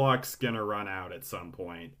 Their luck's going to run out at some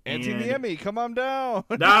point. Anthony Niemi, come on down.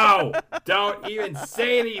 No, don't even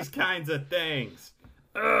say these kinds of things.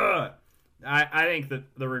 Ugh. I think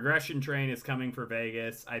that the regression train is coming for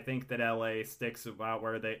Vegas. I think that LA sticks about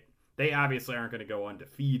where they obviously aren't going to go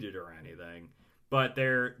undefeated or anything, but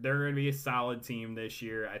they're going to be a solid team this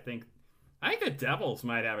year. I think the Devils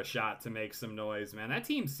might have a shot to make some noise, man. That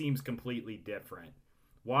team seems completely different.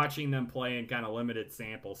 Watching them play in kind of limited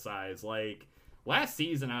sample size, like last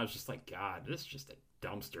season, I was just like, God, this is just a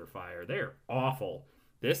dumpster fire. They're awful.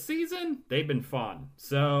 This season, they've been fun.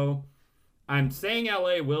 So I'm saying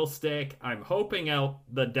LA will stick. I'm hoping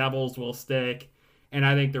the Devils will stick. And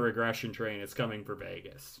I think the regression train is coming for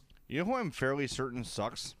Vegas. You know who I'm fairly certain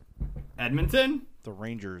sucks? Edmonton? The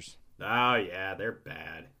Rangers. Oh, yeah, they're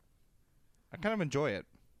bad. I kind of enjoy it.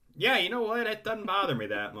 Yeah, you know what? It doesn't bother me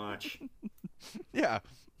that much. Yeah.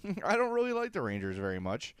 I don't really like the Rangers very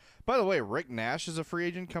much. By the way, Rick Nash is a free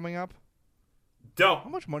agent coming up. Don't. How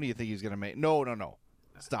much money do you think he's going to make? No.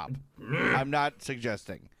 Stop. I'm not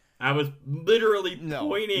suggesting. I was literally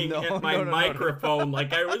pointing at my microphone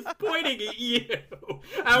like I was pointing at you.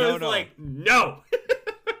 I was like, no.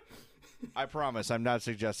 I promise I'm not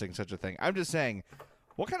suggesting such a thing. I'm just saying,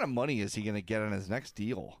 what kind of money is he going to get on his next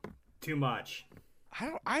deal? Too much.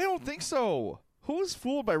 I don't think so. Who's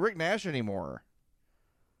fooled by Rick Nash anymore?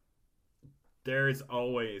 There's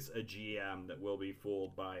always a GM that will be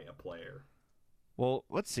fooled by a player. Well,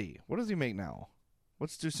 let's see. What does he make now?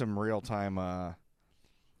 Let's do some real-time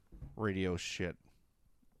radio shit.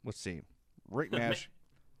 Let's see. Rick Nash,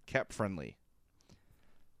 cap friendly.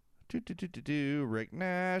 Rick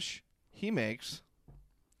Nash. He makes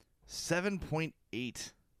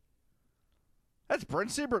 7.8. That's Brent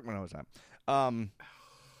Seabrook when I was on.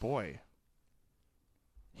 Boy.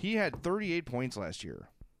 He had 38 points last year.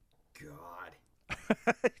 God.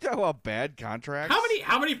 You talk about bad contracts.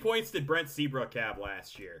 How many points did Brent Seabrook have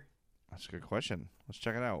last year? That's a good question. Let's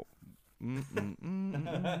check it out. Maybe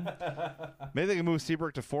they can move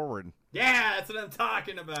Seabrook to forward. Yeah, that's what I'm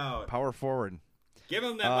talking about. Power forward. Give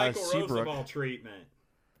him that Michael Seabrook. Roosevelt treatment.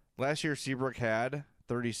 Last year, Seabrook had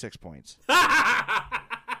 36 points.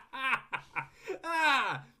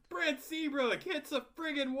 Brent Seabrook hits a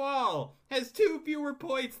friggin' wall. Has 2 fewer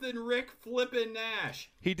points than Rick flippin'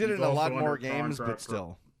 Nash. He did it in a lot more games, but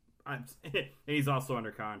still. He's also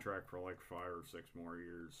under contract for like 5 or 6 more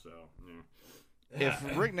years, so yeah.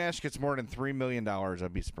 If Rick Nash gets more than $3 million,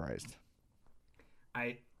 I'd be surprised.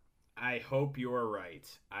 I hope you're right.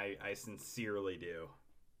 I sincerely do.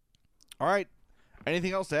 All right.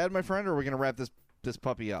 Anything else to add, my friend, or are we going to wrap this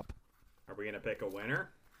puppy up? Are we going to pick a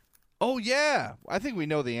winner? Oh, yeah. I think we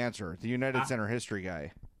know the answer. The United Center history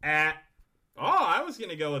guy. I was going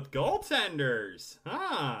to go with goaltenders.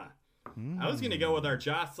 Huh. I was going to go with our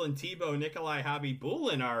Jocelyn Thibault, Nikolai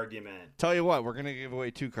Habibulin argument. Tell you what, we're going to give away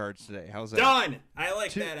 2 cards today. How's that? Done! I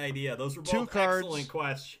like that idea. Those were both 2 cards. Excellent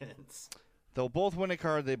questions. They'll both win a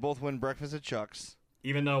card. They both win breakfast at Chuck's.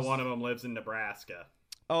 Even though one of them lives in Nebraska.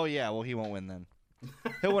 Oh, yeah. Well, he won't win then.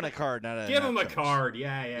 He'll win a card, not a... Give him a Chuck's. card.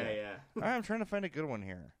 Yeah. All right, I'm trying to find a good one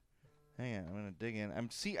here. Hang on. I'm going to dig in.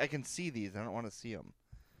 I can see these. I don't want to see them.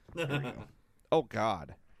 There we go. Oh,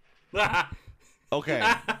 God. Okay.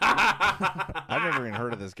 I've never even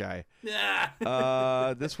heard of this guy.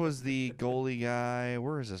 This was the goalie guy.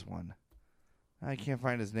 Where is this one? I can't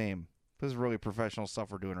find his name. This is really professional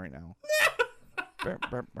stuff we're doing right now.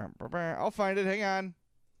 I'll find it. Hang on.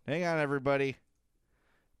 Hang on, everybody.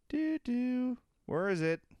 Where is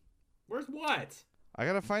it? Where's what? I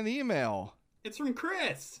got to find the email. It's from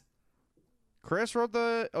Chris. Chris wrote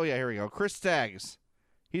the... Oh, yeah, here we go. Chris Staggs.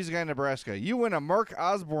 He's a guy in Nebraska. You win a Mark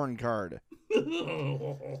Osborne card.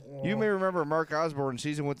 You may remember Mark Osborne's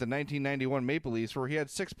season with the 1991 Maple Leafs where he had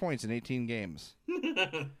 6 points in 18 games.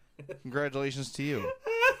 Congratulations to you.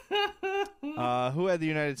 Who had the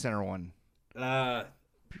United Center one?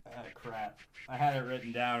 Crap. I had it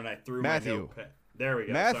written down and I threw Matthew. my notepad. There we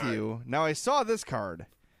go. Matthew. Sorry. Now I saw this card,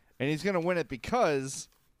 and he's going to win it because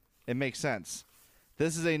it makes sense.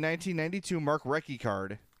 This is a 1992 Mark Recchi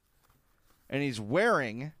card, and he's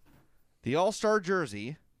wearing the All-Star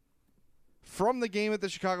jersey from the game at the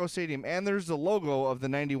Chicago Stadium, and there's the logo of the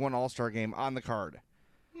 91 All-Star game on the card.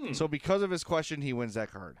 So because of his question, he wins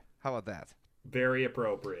that card. How about that? Very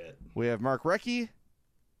appropriate. We have Mark Recchi,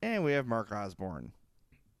 and we have Mark Osborne.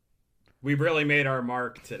 We really made our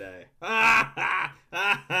mark today. All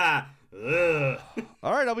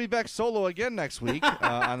right, I'll be back solo again next week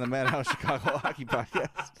on the Madhouse Chicago Hockey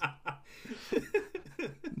Podcast.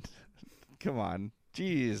 Come on.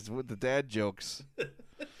 Jeez, with the dad jokes.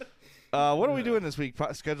 What are we doing this week,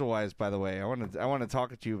 schedule-wise, by the way? I want to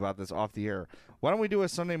talk to you about this off the air. Why don't we do a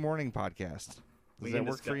Sunday morning podcast? Does that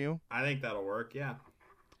work for you? I think that'll work, yeah.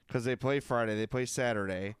 Because they play Friday, they play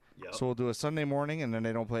Saturday. Yep. So we'll do a Sunday morning, and then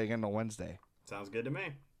they don't play again until Wednesday. Sounds good to me.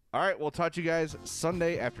 All right, we'll talk to you guys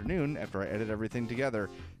Sunday afternoon after I edit everything together.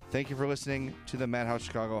 Thank you for listening to the Madhouse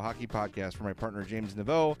Chicago Hockey Podcast. For my partner, James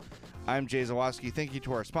Naveau, I'm Jay Zawaski. Thank you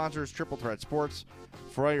to our sponsors, Triple Threat Sports.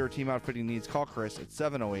 For all your team outfitting needs, call Chris at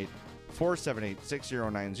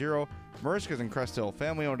 708-478-6090. Mariska's and Crest Hill,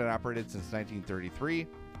 family-owned and operated since 1933.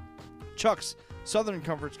 Chuck's Southern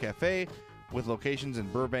Comforts Cafe, with locations in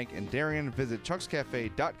Burbank and Darien. Visit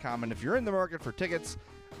chuckscafe.com, and if you're in the market for tickets,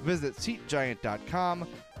 visit SeatGiant.com.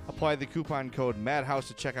 Apply the coupon code MADHOUSE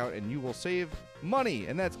to checkout, and you will save money,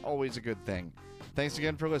 and that's always a good thing. Thanks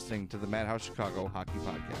again for listening to the Madhouse Chicago Hockey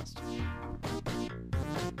Podcast.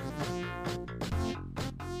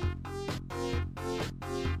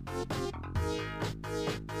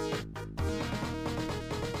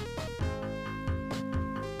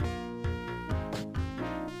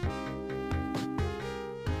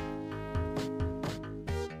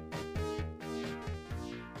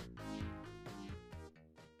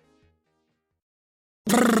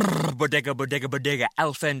 Bodega,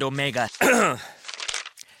 Alpha and Omega.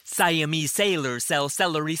 Siamese sailors sell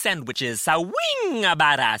celery sandwiches.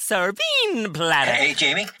 Sawing-a-bara, serving platter. Hey,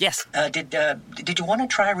 Jamie? Yes? Did you want to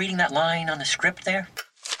try reading that line on the script there?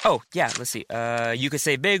 Oh, yeah, let's see. You could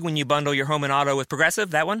save big when you bundle your home and auto with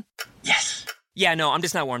Progressive, that one? Yes. Yeah, no, I'm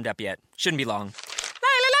just not warmed up yet. Shouldn't be long.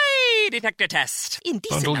 detector test.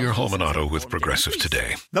 Bundle your home and auto with Progressive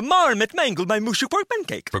today. The marmot mangled my mushy pork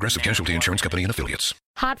pancake. Progressive Casualty Insurance Company and Affiliates.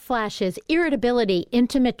 Hot flashes, irritability,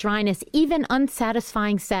 intimate dryness, even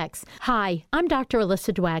unsatisfying sex. Hi, I'm Dr.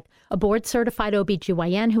 Alyssa Dweck, a board-certified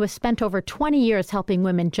OBGYN who has spent over 20 years helping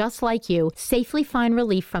women just like you safely find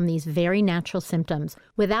relief from these very natural symptoms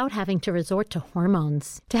without having to resort to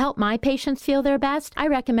hormones. To help my patients feel their best, I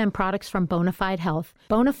recommend products from Bonafide Health.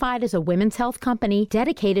 Bonafide is a women's health company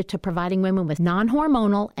dedicated to providing women with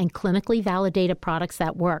non-hormonal and clinically validated products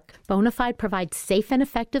that work. Bonafide provides safe and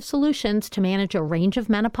effective solutions to manage a range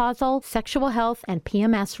of menopausal, sexual health, and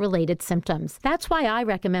PMS-related symptoms. That's why I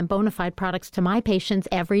recommend Bonafide products to my patients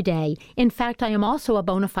every day. In fact, I am also a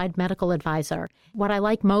Bonafide medical advisor. What I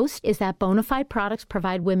like most is that Bonafide products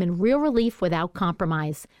provide women real relief without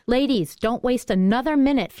compromise. Ladies, don't waste another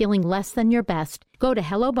minute feeling less than your best. Go to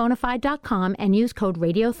hellobonafide.com and use code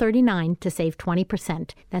radio39 to save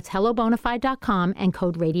 20%. That's hellobonafide.com and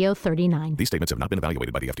code radio39. These statements have not been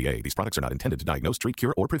evaluated by the FDA. These products are not intended to diagnose, treat,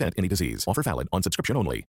 cure, or prevent any disease. Offer valid on subscription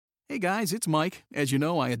only. Hey guys, it's Mike. As you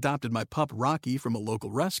know, I adopted my pup Rocky from a local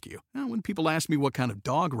rescue. Now, when people asked me what kind of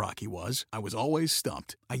dog Rocky was, I was always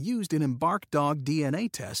stumped. I used an Embark dog DNA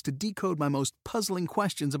test to decode my most puzzling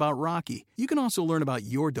questions about Rocky. You can also learn about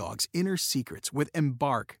your dog's inner secrets with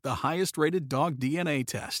Embark, the highest-rated dog DNA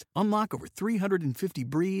test. Unlock over 350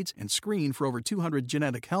 breeds and screen for over 200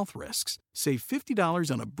 genetic health risks. Save $50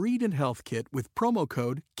 on a breed and health kit with promo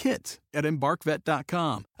code KIT at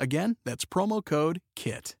EmbarkVet.com. Again, that's promo code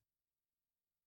KIT.